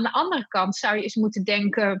 Maar aan de andere kant zou je eens moeten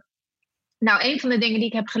denken... Nou, een van de dingen die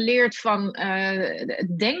ik heb geleerd van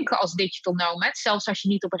het denken als digital nomad, zelfs als je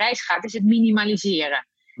niet op reis gaat, is het minimaliseren.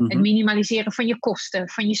 Mm-hmm. Het minimaliseren van je kosten,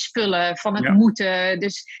 van je spullen, van het moeten.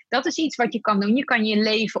 Dus dat is iets wat je kan doen. Je kan je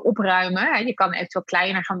leven opruimen. Hè? Je kan eventueel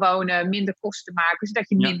kleiner gaan wonen, minder kosten maken, zodat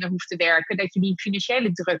je minder hoeft te werken, dat je die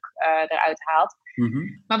financiële druk eruit haalt.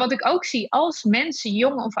 Mm-hmm. Maar wat ik ook zie, als mensen,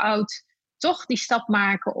 jong of oud, toch die stap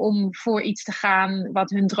maken om voor iets te gaan wat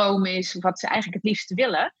hun droom is, wat ze eigenlijk het liefst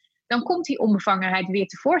willen, dan komt die onbevangenheid weer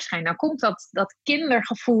tevoorschijn. Dan komt dat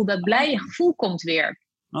kindergevoel, dat blije gevoel komt weer.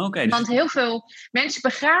 Okay, dus... Want heel veel mensen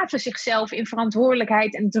begraven zichzelf in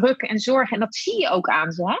verantwoordelijkheid en druk en zorg. En dat zie je ook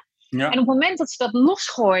aan ze. Hè? Ja. En op het moment dat ze dat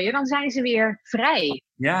losgooien, dan zijn ze weer vrij.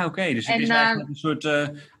 Ja, oké. Dus het is eigenlijk een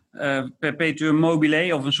soort perpetuum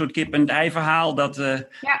mobile of een soort kip-en-ei verhaal. Dat de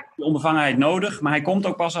onbevangenheid nodig, maar hij komt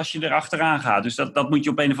ook pas als je erachteraan gaat. Dus dat moet je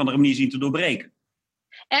op een of andere manier zien te doorbreken.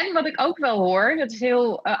 En wat ik ook wel hoor, dat is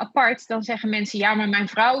heel apart, dan zeggen mensen, ja, maar mijn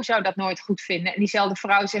vrouw zou dat nooit goed vinden. En diezelfde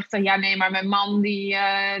vrouw zegt dan, ja, nee, maar mijn man die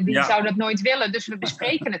zou dat nooit willen. Dus we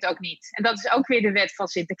bespreken het ook niet. En dat is ook weer de wet van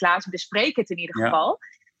Sinterklaas, bespreek het in ieder geval.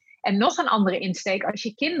 En nog een andere insteek, als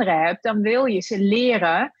je kinderen hebt, dan wil je ze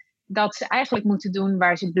leren dat ze eigenlijk moeten doen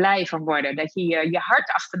waar ze blij van worden. Dat je je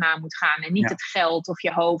hart achterna moet gaan en niet het geld of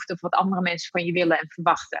je hoofd of wat andere mensen van je willen en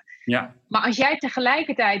verwachten. Ja. Maar als jij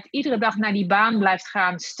tegelijkertijd iedere dag naar die baan blijft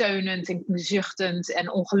gaan, steunend en zuchtend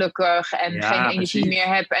en ongelukkig en geen energie meer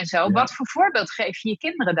hebt en zo. Wat voor voorbeeld geef je je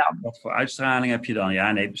kinderen dan? Wat voor uitstraling heb je dan?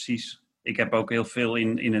 Ja, nee, precies. Ik heb ook heel veel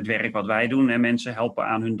in het werk wat wij doen. En mensen helpen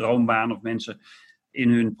aan hun droombaan of mensen in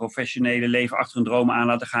hun professionele leven achter hun droom aan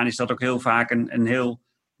laten gaan. Is dat ook heel vaak een heel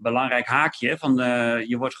belangrijk haakje. Van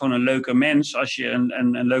je wordt gewoon een leuker mens als je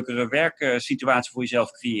een leukere werksituatie voor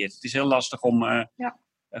jezelf creëert. Het is heel lastig om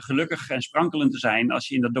gelukkig en sprankelend te zijn als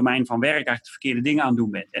je in dat domein van werk eigenlijk de verkeerde dingen aan het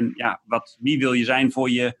doen bent. En ja, wie wil je zijn voor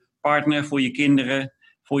je partner, voor je kinderen,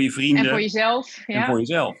 voor je vrienden? En voor jezelf. En voor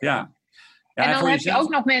jezelf, ja. Ja, en dan heb je ook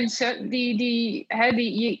nog mensen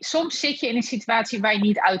soms zit je in een situatie waar je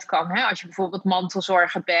niet uit kan. Hè? Als je bijvoorbeeld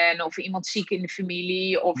mantelzorger bent of iemand ziek in de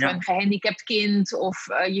familie of een gehandicapt kind of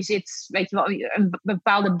je zit, weet je wel, een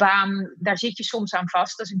bepaalde baan, daar zit je soms aan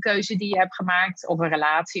vast. Dat is een keuze die je hebt gemaakt of een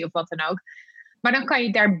relatie of wat dan ook. Maar dan kan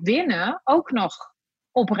je daarbinnen ook nog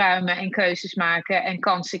opruimen en keuzes maken en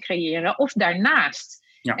kansen creëren of daarnaast.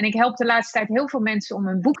 Ja. En ik help de laatste tijd heel veel mensen om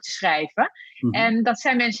een boek te schrijven. Mm-hmm. En dat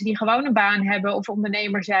zijn mensen die gewoon een baan hebben of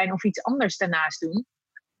ondernemer zijn of iets anders daarnaast doen.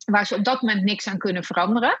 Waar ze op dat moment niks aan kunnen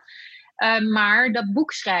veranderen. Maar dat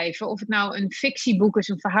boek schrijven, of het nou een fictieboek is,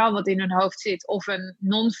 een verhaal wat in hun hoofd zit, of een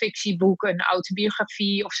non-fictieboek, een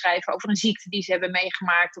autobiografie, of schrijven over een ziekte die ze hebben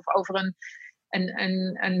meegemaakt, of over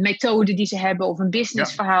een methode die ze hebben, of een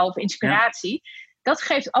businessverhaal of inspiratie. Ja. Dat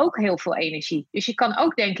geeft ook heel veel energie. Dus je kan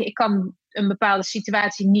ook denken, ik kan een bepaalde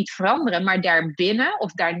situatie niet veranderen, maar daarbinnen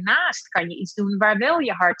of daarnaast kan je iets doen waar wel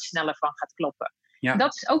je hart sneller van gaat kloppen. Ja.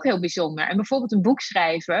 Dat is ook heel bijzonder. En bijvoorbeeld een boek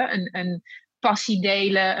schrijven, een passie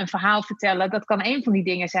delen, een verhaal vertellen, dat kan een van die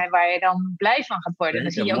dingen zijn waar je dan blij van gaat worden.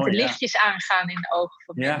 Dan zie je ook de lichtjes aangaan in de ogen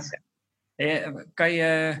van mensen. Kan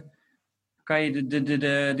je Kan je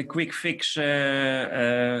de quick fix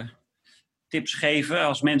tips geven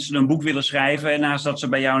als mensen een boek willen schrijven? En naast dat ze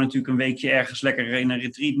bij jou natuurlijk een weekje ergens lekker in een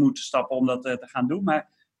retreat moeten stappen om dat te gaan doen. Maar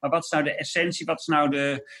wat is nou de essentie? Wat is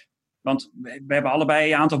nou want we hebben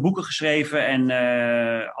allebei een aantal boeken geschreven. En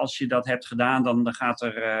als je dat hebt gedaan, dan gaat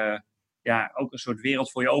er ook een soort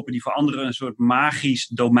wereld voor je open die voor anderen een soort magisch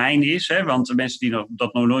domein is. Hè? Want de mensen die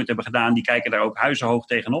dat nog nooit hebben gedaan, die kijken daar ook huizenhoog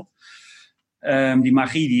tegenop. Die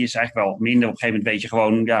magie die is eigenlijk wel minder. Op een gegeven moment weet je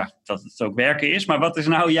gewoon dat het ook werken is. Maar wat is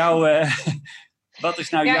nou jouw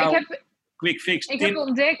quick fix tip? Ik heb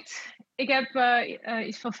ontdekt, ik heb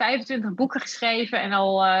iets van 25 boeken geschreven en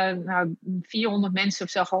al 400 mensen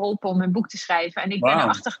of zo geholpen om hun boek te schrijven. En ik ben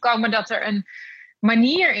erachter gekomen dat er een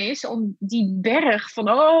manier is om die berg van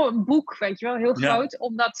een boek, weet je wel, heel groot,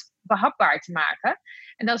 om dat behapbaar te maken.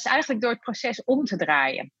 En dat is eigenlijk door het proces om te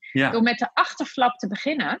draaien. Ja. Door met de achterflap te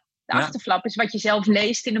beginnen. De achterflap is wat je zelf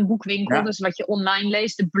leest in een boekwinkel. Dus wat je online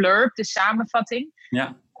leest, de blurb, de samenvatting.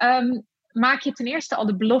 Ja. Maak je ten eerste al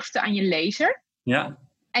de belofte aan je lezer. Ja.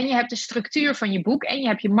 En je hebt de structuur van je boek en je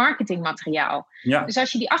hebt je marketingmateriaal. Ja. Dus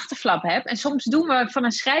als je die achterflap hebt, en soms doen we van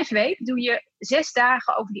een schrijfweek, doe je 6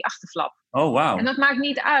 dagen over die achterflap. Oh, wow. En dat maakt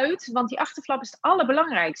niet uit, want die achterflap is het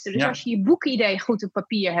allerbelangrijkste. Dus als je je boekidee goed op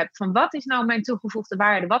papier hebt, van wat is nou mijn toegevoegde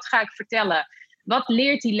waarde? Wat ga ik vertellen? Wat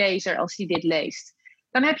leert die lezer als hij dit leest?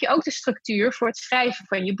 Dan heb je ook de structuur voor het schrijven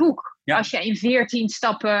van je boek. Ja. Als je in 14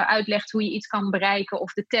 stappen uitlegt hoe je iets kan bereiken,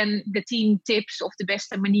 of de 10 tips, of de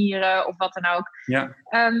beste manieren, of wat dan ook. Ja.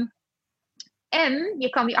 En je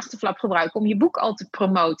kan die achterflap gebruiken om je boek al te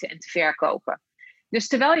promoten en te verkopen. Dus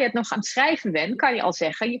terwijl je het nog aan het schrijven bent, kan je al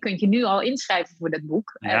zeggen, je kunt je nu al inschrijven voor dat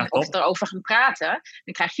boek. Of erover gaan praten.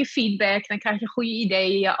 Dan krijg je feedback, dan krijg je goede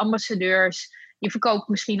ideeën, je ambassadeurs. Je verkoopt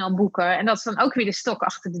misschien al boeken. En dat is dan ook weer de stok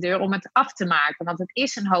achter de deur om het af te maken. Want het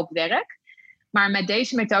is een hoop werk. Maar met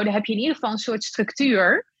deze methode heb je in ieder geval een soort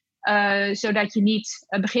structuur. Zodat je niet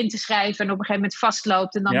begint te schrijven en op een gegeven moment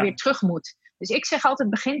vastloopt en dan weer terug moet. Dus ik zeg altijd,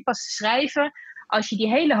 begin pas te schrijven als je die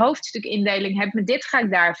hele hoofdstukindeling hebt. Met dit ga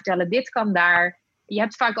ik daar vertellen, dit kan daar. Je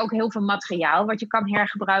hebt vaak ook heel veel materiaal wat je kan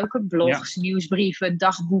hergebruiken. Blogs, nieuwsbrieven,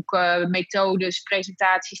 dagboeken, methodes,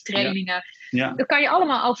 presentaties, trainingen. Ja. Dat kan je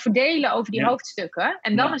allemaal al verdelen over die hoofdstukken.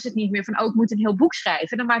 En dan is het niet meer van, ik moet een heel boek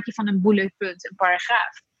schrijven. Dan maak je van een bulletpunt een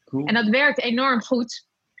paragraaf. Cool. En dat werkt enorm goed.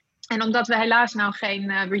 En omdat we helaas nou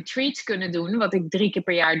geen retreats kunnen doen, wat ik 3 keer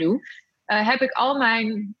per jaar doe, heb ik al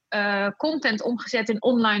mijn content omgezet in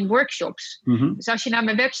online workshops. Mm-hmm. Dus als je naar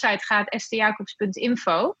mijn website gaat,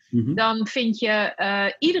 estejacobs.info, dan vind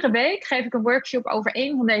je iedere week geef ik een workshop over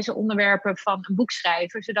 1 van deze onderwerpen van een boek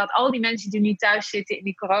schrijven, zodat al die mensen die nu thuis zitten in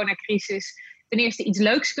die coronacrisis ten eerste iets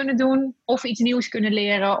leuks kunnen doen, of iets nieuws kunnen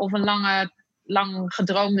leren, of een lang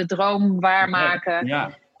gedroomde droom waarmaken.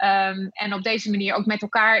 Ja. En op deze manier ook met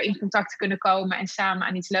elkaar in contact kunnen komen en samen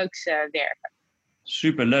aan iets leuks werken.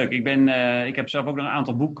 Superleuk. Ik heb zelf ook nog een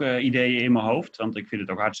aantal boekideeën in mijn hoofd. Want ik vind het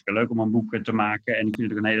ook hartstikke leuk om een boek te maken. En ik vind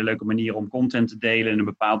het ook een hele leuke manier om content te delen in een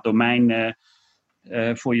bepaald domein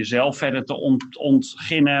voor jezelf verder te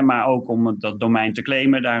ontginnen. Maar ook om dat domein te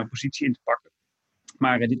claimen, daar een positie in te pakken.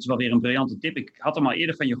 Maar dit is wel weer een briljante tip. Ik had hem al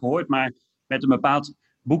eerder van je gehoord, maar met een bepaald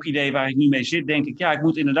boekidee waar ik nu mee zit, denk ik, ik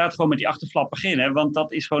moet inderdaad gewoon met die achterflap beginnen. Want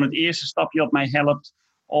dat is gewoon het eerste stapje dat mij helpt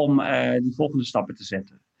om die volgende stappen te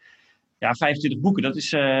zetten. Ja, 25 boeken, dat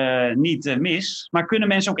is niet mis. Maar kunnen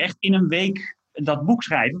mensen ook echt in een week dat boek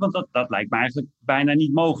schrijven? Want dat lijkt me eigenlijk bijna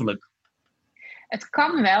niet mogelijk. Het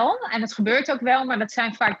kan wel en het gebeurt ook wel. Maar dat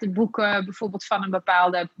zijn vaak de boeken bijvoorbeeld van een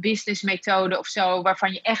bepaalde businessmethode of zo.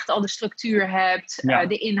 Waarvan je echt al de structuur hebt,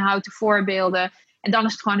 de inhoud, de voorbeelden. En dan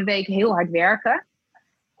is het gewoon een week heel hard werken.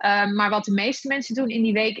 Maar wat de meeste mensen doen in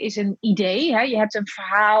die week is een idee. Hè? Je hebt een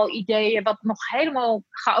verhaal, ideeën, wat nog helemaal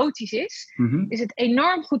chaotisch is. Mm-hmm. Is het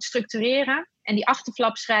enorm goed structureren. En die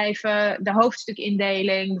achterflap schrijven, de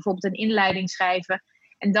hoofdstukindeling, bijvoorbeeld een inleiding schrijven.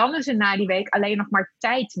 En dan is er na die week alleen nog maar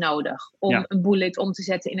tijd nodig om een bullet om te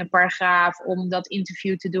zetten in een paragraaf, om dat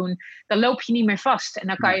interview te doen. Dan loop je niet meer vast. En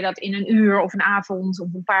dan kan je dat in een uur of een avond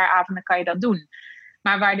of een paar avonden kan je dat doen.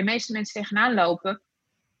 Maar waar de meeste mensen tegenaan lopen,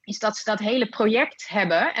 is dat ze dat hele project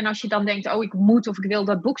hebben. En als je dan denkt, ik moet of ik wil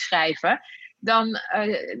dat boek schrijven, dan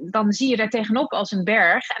zie je daar tegenop als een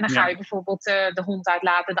berg. En dan ga je bijvoorbeeld de hond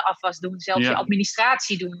uitlaten, de afwas doen, zelfs je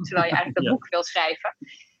administratie doen, terwijl je eigenlijk dat boek wil schrijven.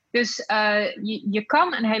 Dus je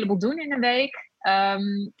kan een heleboel doen in een week.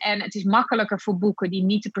 En het is makkelijker voor boeken die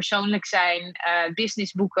niet te persoonlijk zijn.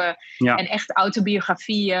 Businessboeken en echt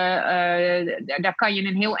autobiografieën. Daar kan je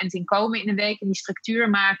een heel eind in komen in een week en die structuur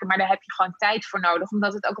maken. Maar daar heb je gewoon tijd voor nodig.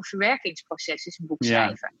 Omdat het ook een verwerkingsproces is, een boek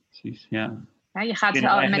schrijven. Ja, precies. Ja. Ja, je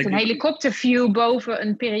gaat met een helikopterview boven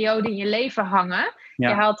een periode in je leven hangen. Ja.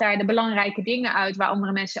 Je haalt daar de belangrijke dingen uit waar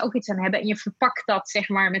andere mensen ook iets aan hebben. En je verpakt dat zeg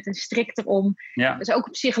maar met een strik erom. Ja. Dat is ook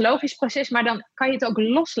een psychologisch proces, maar dan kan je het ook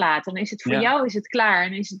loslaten. Dan is het voor jou is het klaar en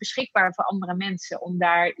dan is het beschikbaar voor andere mensen om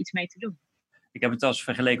daar iets mee te doen. Ik heb het als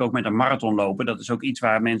vergeleken ook met een marathonlopen. Dat is ook iets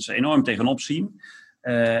waar mensen enorm tegenop zien.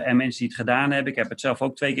 En mensen die het gedaan hebben, ik heb het zelf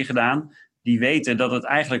ook 2 keer gedaan, die weten dat het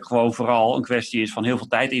eigenlijk gewoon vooral een kwestie is van heel veel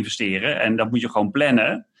tijd investeren. En dat moet je gewoon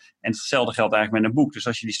plannen. En hetzelfde geldt eigenlijk met een boek. Dus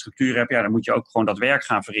als je die structuur hebt, dan moet je ook gewoon dat werk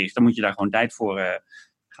gaan verrichten. Dan moet je daar gewoon tijd voor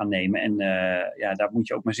gaan nemen. En daar moet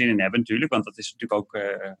je ook maar zin in hebben natuurlijk. Want dat is natuurlijk ook,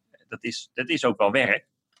 dat is ook wel werk.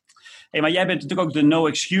 Hey, maar jij bent natuurlijk ook de no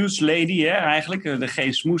excuse lady, hè, eigenlijk. De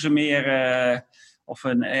geen smoezen meer.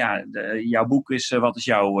 Jouw boek is, wat is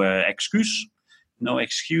jouw excuus? No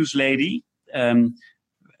excuse lady.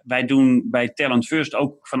 Wij doen bij Talent First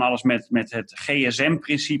ook van alles met het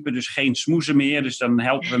GSM-principe, dus geen smoezen meer. Dus dan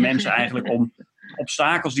helpen we mensen eigenlijk om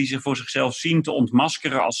obstakels die ze voor zichzelf zien te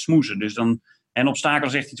ontmaskeren als smoezen. Dus dan, en obstakel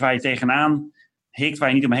is echt iets waar je tegenaan hikt, waar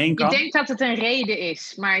je niet omheen kan. Ik denk dat het een reden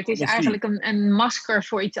is, maar het is eigenlijk een masker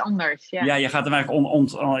voor iets anders. Ja, je gaat er eigenlijk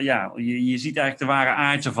je ziet eigenlijk de ware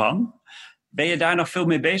aard ervan. Ben je daar nog veel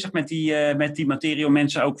mee bezig met die materie om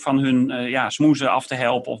mensen ook van hun smoezen af te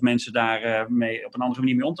helpen of mensen daar mee op een andere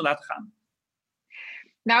manier mee om te laten gaan?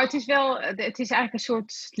 Nou, het is eigenlijk een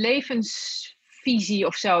soort levensvisie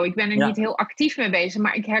of zo. Ik ben er niet heel actief mee bezig,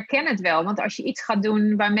 maar ik herken het wel. Want als je iets gaat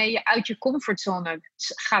doen waarmee je uit je comfortzone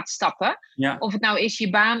gaat stappen, of het nou is je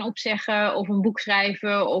baan opzeggen of een boek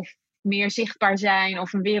schrijven of meer zichtbaar zijn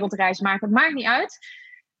of een wereldreis maken, het maakt niet uit.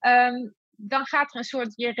 Dan gaat er een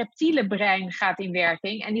soort, je reptiele brein gaat in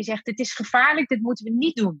werking. En die zegt, dit is gevaarlijk, dit moeten we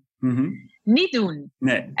niet doen. Mm-hmm. Niet doen.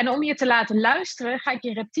 Nee. En om je te laten luisteren, gaat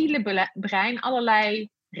je reptiele brein allerlei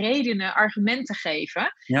redenen, argumenten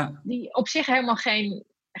geven. Ja. Die op zich helemaal geen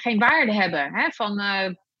waarde hebben. Hè?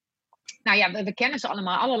 We kennen ze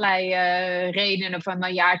allemaal, allerlei redenen van,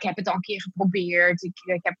 ik heb het al een keer geprobeerd,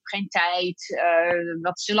 ik heb geen tijd,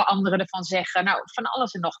 wat zullen anderen ervan zeggen? Nou, van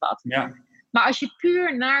alles en nog wat. Ja. Maar als je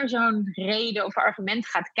puur naar zo'n reden of argument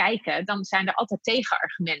gaat kijken, dan zijn er altijd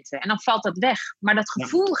tegenargumenten. En dan valt dat weg. Maar dat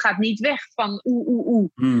gevoel gaat niet weg van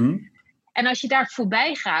Mm-hmm. En als je daar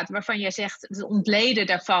voorbij gaat, waarvan jij zegt het ontleden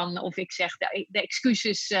daarvan, of ik zeg de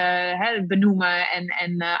excuses benoemen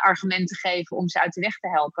en argumenten geven om ze uit de weg te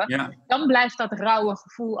helpen, dan blijft dat rauwe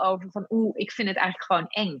gevoel over van ik vind het eigenlijk gewoon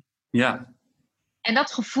eng. Ja. En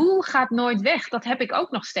dat gevoel gaat nooit weg. Dat heb ik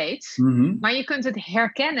ook nog steeds. Mm-hmm. Maar je kunt het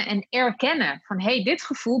herkennen en erkennen. Van dit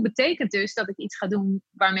gevoel betekent dus dat ik iets ga doen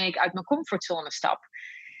waarmee ik uit mijn comfortzone stap.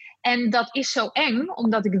 En dat is zo eng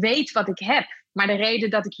omdat ik weet wat ik heb. Maar de reden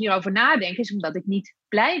dat ik hierover nadenk is omdat ik niet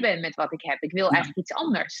blij ben met wat ik heb. Ik wil eigenlijk iets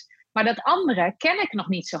anders. Maar dat andere ken ik nog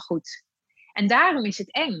niet zo goed. En daarom is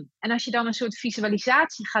het eng. En als je dan een soort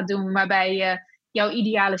visualisatie gaat doen waarbij je jouw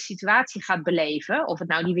ideale situatie gaat beleven, of het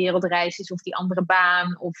nou die wereldreis is, of die andere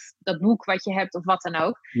baan, of dat boek wat je hebt, of wat dan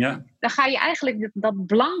ook, dan ga je eigenlijk dat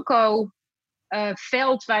blanco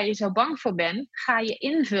veld waar je zo bang voor bent, ga je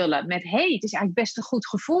invullen met, het is eigenlijk best een goed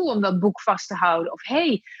gevoel om dat boek vast te houden, of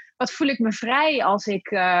wat voel ik me vrij als ik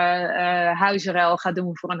huizenruil ga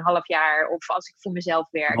doen voor een half jaar, of als ik voor mezelf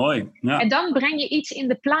werk. Mooi, ja. En dan breng je iets in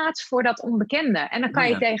de plaats voor dat onbekende. En dan kan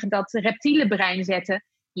je tegen dat reptiele brein zetten,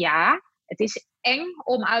 het is eng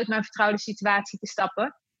om uit mijn vertrouwde situatie te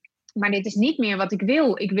stappen. Maar dit is niet meer wat ik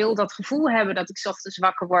wil. Ik wil dat gevoel hebben dat ik 's ochtends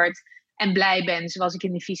wakker word en blij ben, zoals ik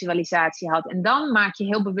in die visualisatie had. En dan maak je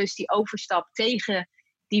heel bewust die overstap tegen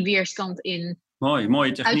die weerstand in.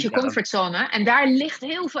 Mooie techniek. Uit je comfortzone. En daar ligt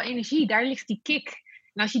heel veel energie. Daar ligt die kick.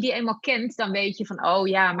 En als je die eenmaal kent, dan weet je van,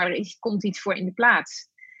 maar er komt iets voor in de plaats.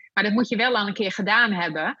 Maar dat moet je wel al een keer gedaan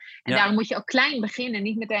hebben. En daarom moet je ook klein beginnen.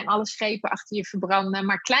 Niet meteen alle schepen achter je verbranden,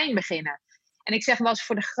 maar klein beginnen. En ik zeg wel eens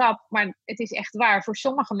voor de grap, maar het is echt waar. Voor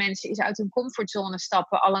sommige mensen is uit hun comfortzone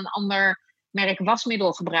stappen al een ander merk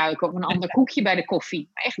wasmiddel gebruiken of een ander koekje bij de koffie.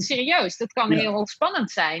 Echt serieus, dat kan heel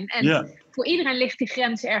spannend zijn. En voor iedereen ligt die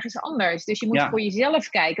grens ergens anders. Dus je moet voor jezelf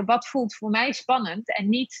kijken, wat voelt voor mij spannend en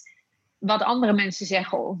niet wat andere mensen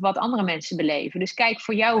zeggen of wat andere mensen beleven. Dus kijk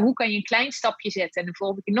voor jou, hoe kan je een klein stapje zetten en de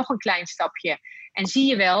volgende keer nog een klein stapje. En zie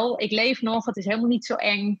je wel, ik leef nog, het is helemaal niet zo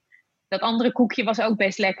eng. Dat andere koekje was ook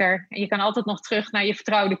best lekker. En je kan altijd nog terug naar je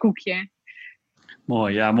vertrouwde koekje.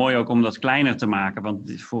 Mooi, mooi ook om dat kleiner te maken.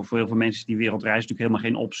 Want voor heel veel mensen is die wereldreis natuurlijk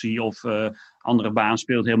helemaal geen optie. Of andere baan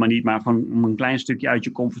speelt helemaal niet. Maar gewoon om een klein stukje uit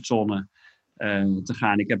je comfortzone te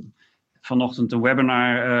gaan. Ik heb vanochtend een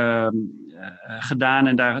webinar gedaan.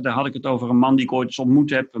 En daar had ik het over een man die ik ooit eens ontmoet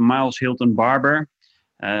heb. Miles Hilton Barber.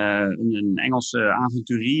 Een Engelse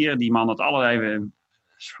avonturier. Die man had allerlei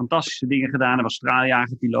fantastische dingen gedaan. Hij was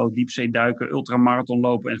straaljagerpiloot, diepzeeduiken, ultramarathon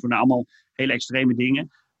lopen en voor allemaal hele extreme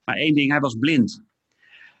dingen. Maar één ding, hij was blind.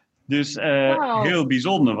 Dus heel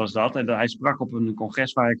bijzonder was dat. En hij sprak op een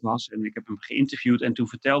congres waar ik was en ik heb hem geïnterviewd. En toen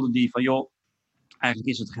vertelde hij van, joh,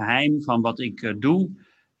 eigenlijk is het geheim van wat ik doe,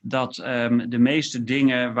 dat de meeste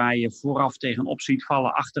dingen waar je vooraf tegenop ziet,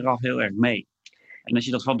 vallen achteraf heel erg mee. En als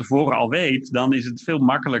je dat van tevoren al weet, dan is het veel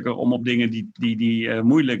makkelijker om op dingen die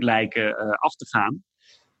moeilijk lijken af te gaan.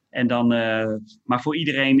 En dan, maar voor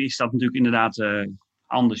iedereen is dat natuurlijk inderdaad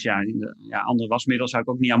anders. Andere wasmiddel zou ik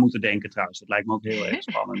ook niet aan moeten denken trouwens. Dat lijkt me ook heel erg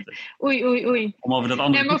spannend. Oei. Om over dat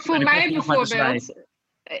andere maar voor mij bijvoorbeeld,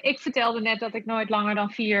 ik vertelde net dat ik nooit langer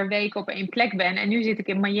dan 4 weken op één plek ben. En nu zit ik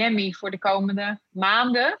in Miami voor de komende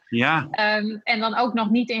maanden. Ja. En dan ook nog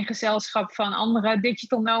niet in gezelschap van andere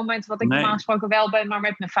digital nomads, wat ik normaal gesproken wel ben, maar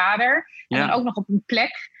met mijn vader. En dan ook nog op een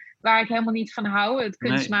plek waar ik helemaal niet van hou, het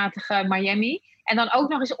kunstmatige Miami. En dan ook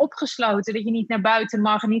nog eens opgesloten, dat je niet naar buiten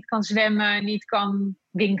mag, niet kan zwemmen, niet kan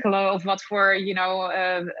winkelen of wat voor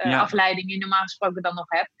afleiding je normaal gesproken dan nog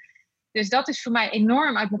hebt. Dus dat is voor mij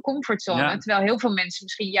enorm uit mijn comfortzone. Ja. Terwijl heel veel mensen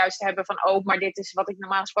misschien juist hebben van, maar dit is wat ik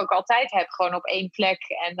normaal gesproken altijd heb. Gewoon op één plek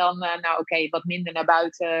en dan, wat minder naar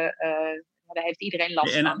buiten. Daar heeft iedereen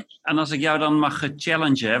last van. En als ik jou dan mag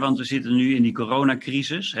challengen, want we zitten nu in die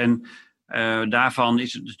coronacrisis. En daarvan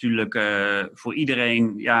is het natuurlijk voor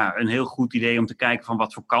iedereen een heel goed idee om te kijken van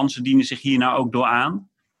wat voor kansen dienen zich hier nou ook door aan.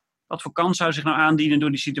 Wat voor kans zou zich nou aandienen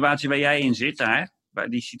door die situatie waar jij in zit daar? Bij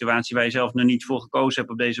die situatie waar je zelf nog niet voor gekozen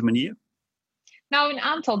hebt op deze manier? Nou, een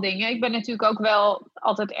aantal dingen. Ik ben natuurlijk ook wel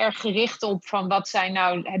altijd erg gericht op van wat zijn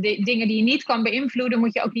nou dingen die je niet kan beïnvloeden,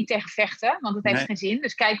 moet je ook niet tegen vechten, want het heeft geen zin.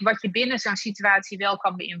 Dus kijk wat je binnen zo'n situatie wel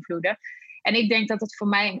kan beïnvloeden. En ik denk dat het voor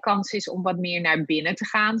mij een kans is om wat meer naar binnen te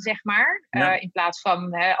gaan, zeg maar. Ja. In plaats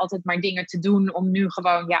van altijd maar dingen te doen om nu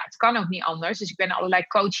gewoon, het kan ook niet anders. Dus ik ben allerlei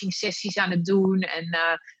coaching sessies aan het doen en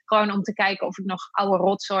gewoon om te kijken of ik nog oude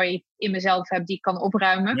rotzooi in mezelf heb die ik kan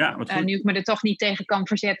opruimen. Ja, nu ik me er toch niet tegen kan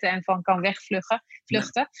verzetten en van kan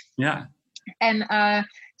wegvluchten. Ja. En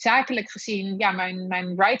zakelijk gezien,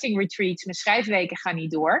 mijn writing retreats, mijn schrijfweken gaan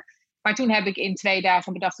niet door. Maar toen heb ik in 2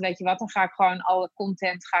 dagen bedacht, weet je wat, dan ga ik gewoon alle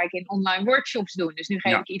content in online workshops doen. Dus nu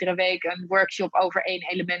geef ik iedere week een workshop over 1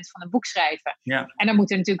 element van een boek schrijven. Ja. En dan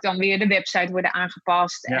moet er natuurlijk dan weer de website worden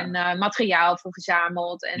aangepast en materiaal voor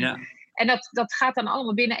verzameld. En dat gaat dan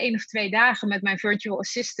allemaal binnen 1 of 2 dagen met mijn virtual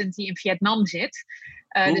assistant die in Vietnam zit.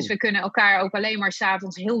 Dus we kunnen elkaar ook alleen maar 's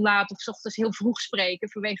avonds heel laat of 's ochtends heel vroeg spreken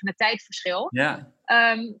vanwege het tijdverschil. Ja.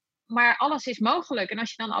 Maar alles is mogelijk. En als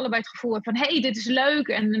je dan allebei het gevoel hebt van, dit is leuk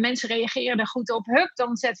en de mensen reageren er goed op,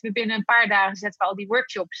 dan zetten we binnen een paar dagen al die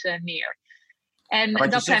workshops neer. En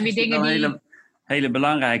dat zijn weer dingen die... Hele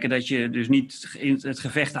belangrijke, dat je dus niet in het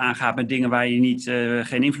gevecht aangaat met dingen waar je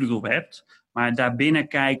geen invloed op hebt, maar daarbinnen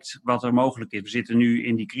kijkt wat er mogelijk is. We zitten nu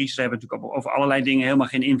in die crisis, we hebben natuurlijk over allerlei dingen helemaal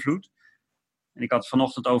geen invloed. En ik had het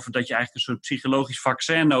vanochtend over dat je eigenlijk een soort psychologisch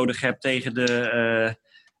vaccin nodig hebt tegen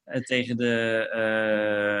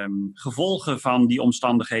de gevolgen van die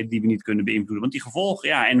omstandigheden die we niet kunnen beïnvloeden. Want die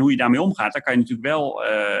gevolgen, en hoe je daarmee omgaat, daar kan je natuurlijk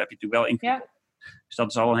heb je natuurlijk wel invloed op. Dus dat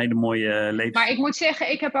is al een hele mooie levens. Maar ik moet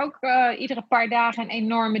zeggen, ik heb ook iedere paar dagen een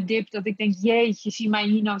enorme dip. Dat ik denk, jeetje, zie mij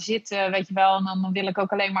hier nou zitten, weet je wel. En dan wil ik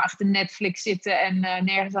ook alleen maar achter Netflix zitten en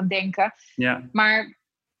nergens aan denken. Ja. Maar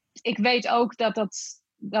ik weet ook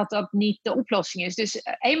dat niet de oplossing is. Dus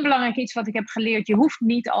één belangrijk iets wat ik heb geleerd, je hoeft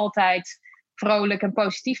niet altijd vrolijk en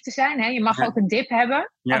positief te zijn. Hè? Je mag ook een dip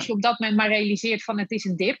hebben. Ja. Als je op dat moment maar realiseert van het is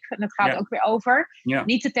een dip. En dat gaat ook weer over. Ja.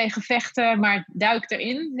 Niet te tegen vechten, maar duik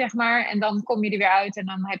erin, zeg maar. En dan kom je er weer uit en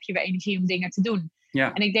dan heb je weer energie om dingen te doen.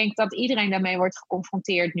 Ja. En ik denk dat iedereen daarmee wordt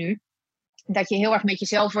geconfronteerd nu. Dat je heel erg met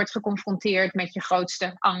jezelf wordt geconfronteerd, met je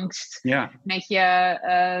grootste angst. Ja.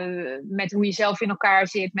 Met hoe je zelf in elkaar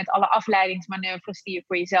zit, met alle afleidingsmanoeuvres die je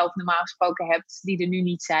voor jezelf normaal gesproken hebt, die er nu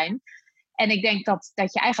niet zijn. En ik denk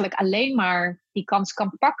dat je eigenlijk alleen maar die kans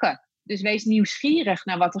kan pakken. Dus wees nieuwsgierig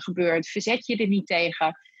naar wat er gebeurt. Verzet je er niet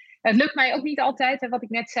tegen. Het lukt mij ook niet altijd, wat ik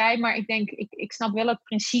net zei. Maar ik denk, ik snap wel het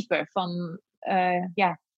principe van...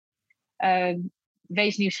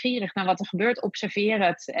 wees nieuwsgierig naar wat er gebeurt. Observeer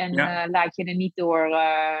het. En laat je er niet door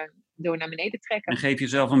naar beneden trekken. En geef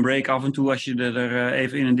jezelf een break af en toe als je er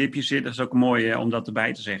even in een dipje zit. Dat is ook mooi om dat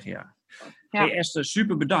erbij te zeggen, ja. Hey Esther,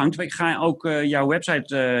 super bedankt. Ik ga ook jouw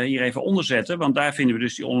website hier even onderzetten, want daar vinden we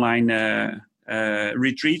dus die online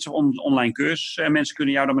retreats, online cursussen. Mensen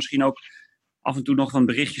kunnen jou dan misschien ook af en toe nog een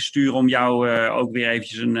berichtje sturen om jou ook weer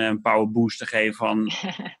eventjes een power boost te geven van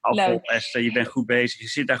Esther, je bent goed bezig, je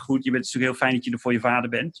zit daar goed, het is natuurlijk heel fijn dat je er voor je vader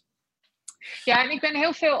bent. Ja, en ik ben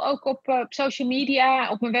heel veel ook op social media.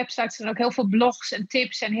 Op mijn website staan ook heel veel blogs en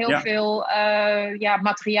tips en heel veel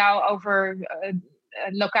materiaal over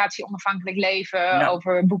locatie-onafhankelijk leven,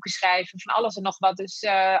 over boeken schrijven, van alles en nog wat. Dus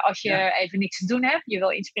als je even niks te doen hebt, je wil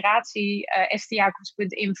inspiratie,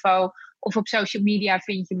 estejacobs.info of op social media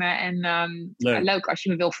vind je me. En leuk als je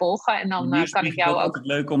me wil volgen. En dan kan ik jou ook... Het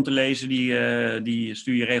leuk om te lezen, die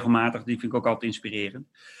stuur je regelmatig. Die vind ik ook altijd inspirerend.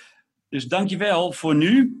 Dus dankjewel voor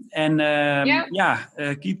nu. En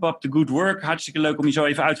keep up the good work. Hartstikke leuk om je zo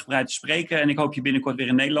even uitgebreid te spreken. En ik hoop je binnenkort weer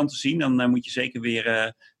in Nederland te zien. Dan moet je zeker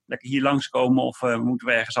weer lekker hier langskomen. Of moeten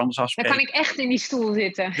we ergens anders afspreken. Dan kan ik echt in die stoel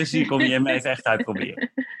zitten. Dus die kom je hem even echt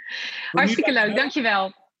uitproberen. Hartstikke leuk,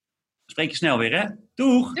 dankjewel. Spreek je snel weer, hè?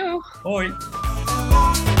 Doeg! Doeg! Hoi!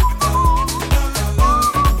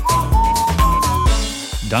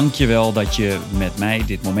 Dankjewel dat je met mij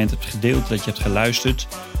dit moment hebt gedeeld, dat je hebt geluisterd.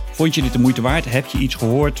 Vond je dit de moeite waard? Heb je iets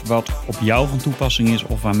gehoord wat op jou van toepassing is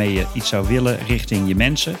of waarmee je iets zou willen richting je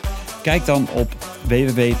mensen? Kijk dan op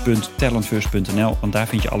www.talentfirst.nl, want daar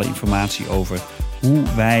vind je alle informatie over hoe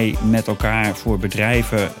wij met elkaar voor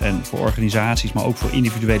bedrijven en voor organisaties, maar ook voor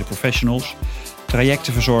individuele professionals,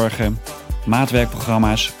 trajecten verzorgen,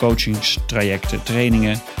 maatwerkprogramma's, coachingstrajecten,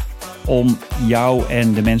 trainingen, om jou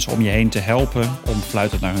en de mensen om je heen te helpen om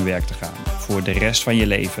fluitend naar hun werk te gaan. Voor de rest van je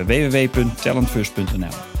leven.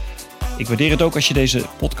 www.talentfirst.nl. Ik waardeer het ook als je deze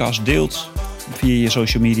podcast deelt via je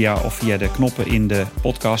social media of via de knoppen in de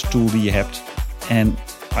podcast tool die je hebt. En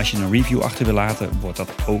als je een review achter wil laten, wordt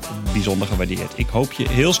dat ook bijzonder gewaardeerd. Ik hoop je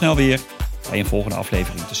heel snel weer bij een volgende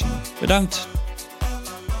aflevering te zien. Bedankt!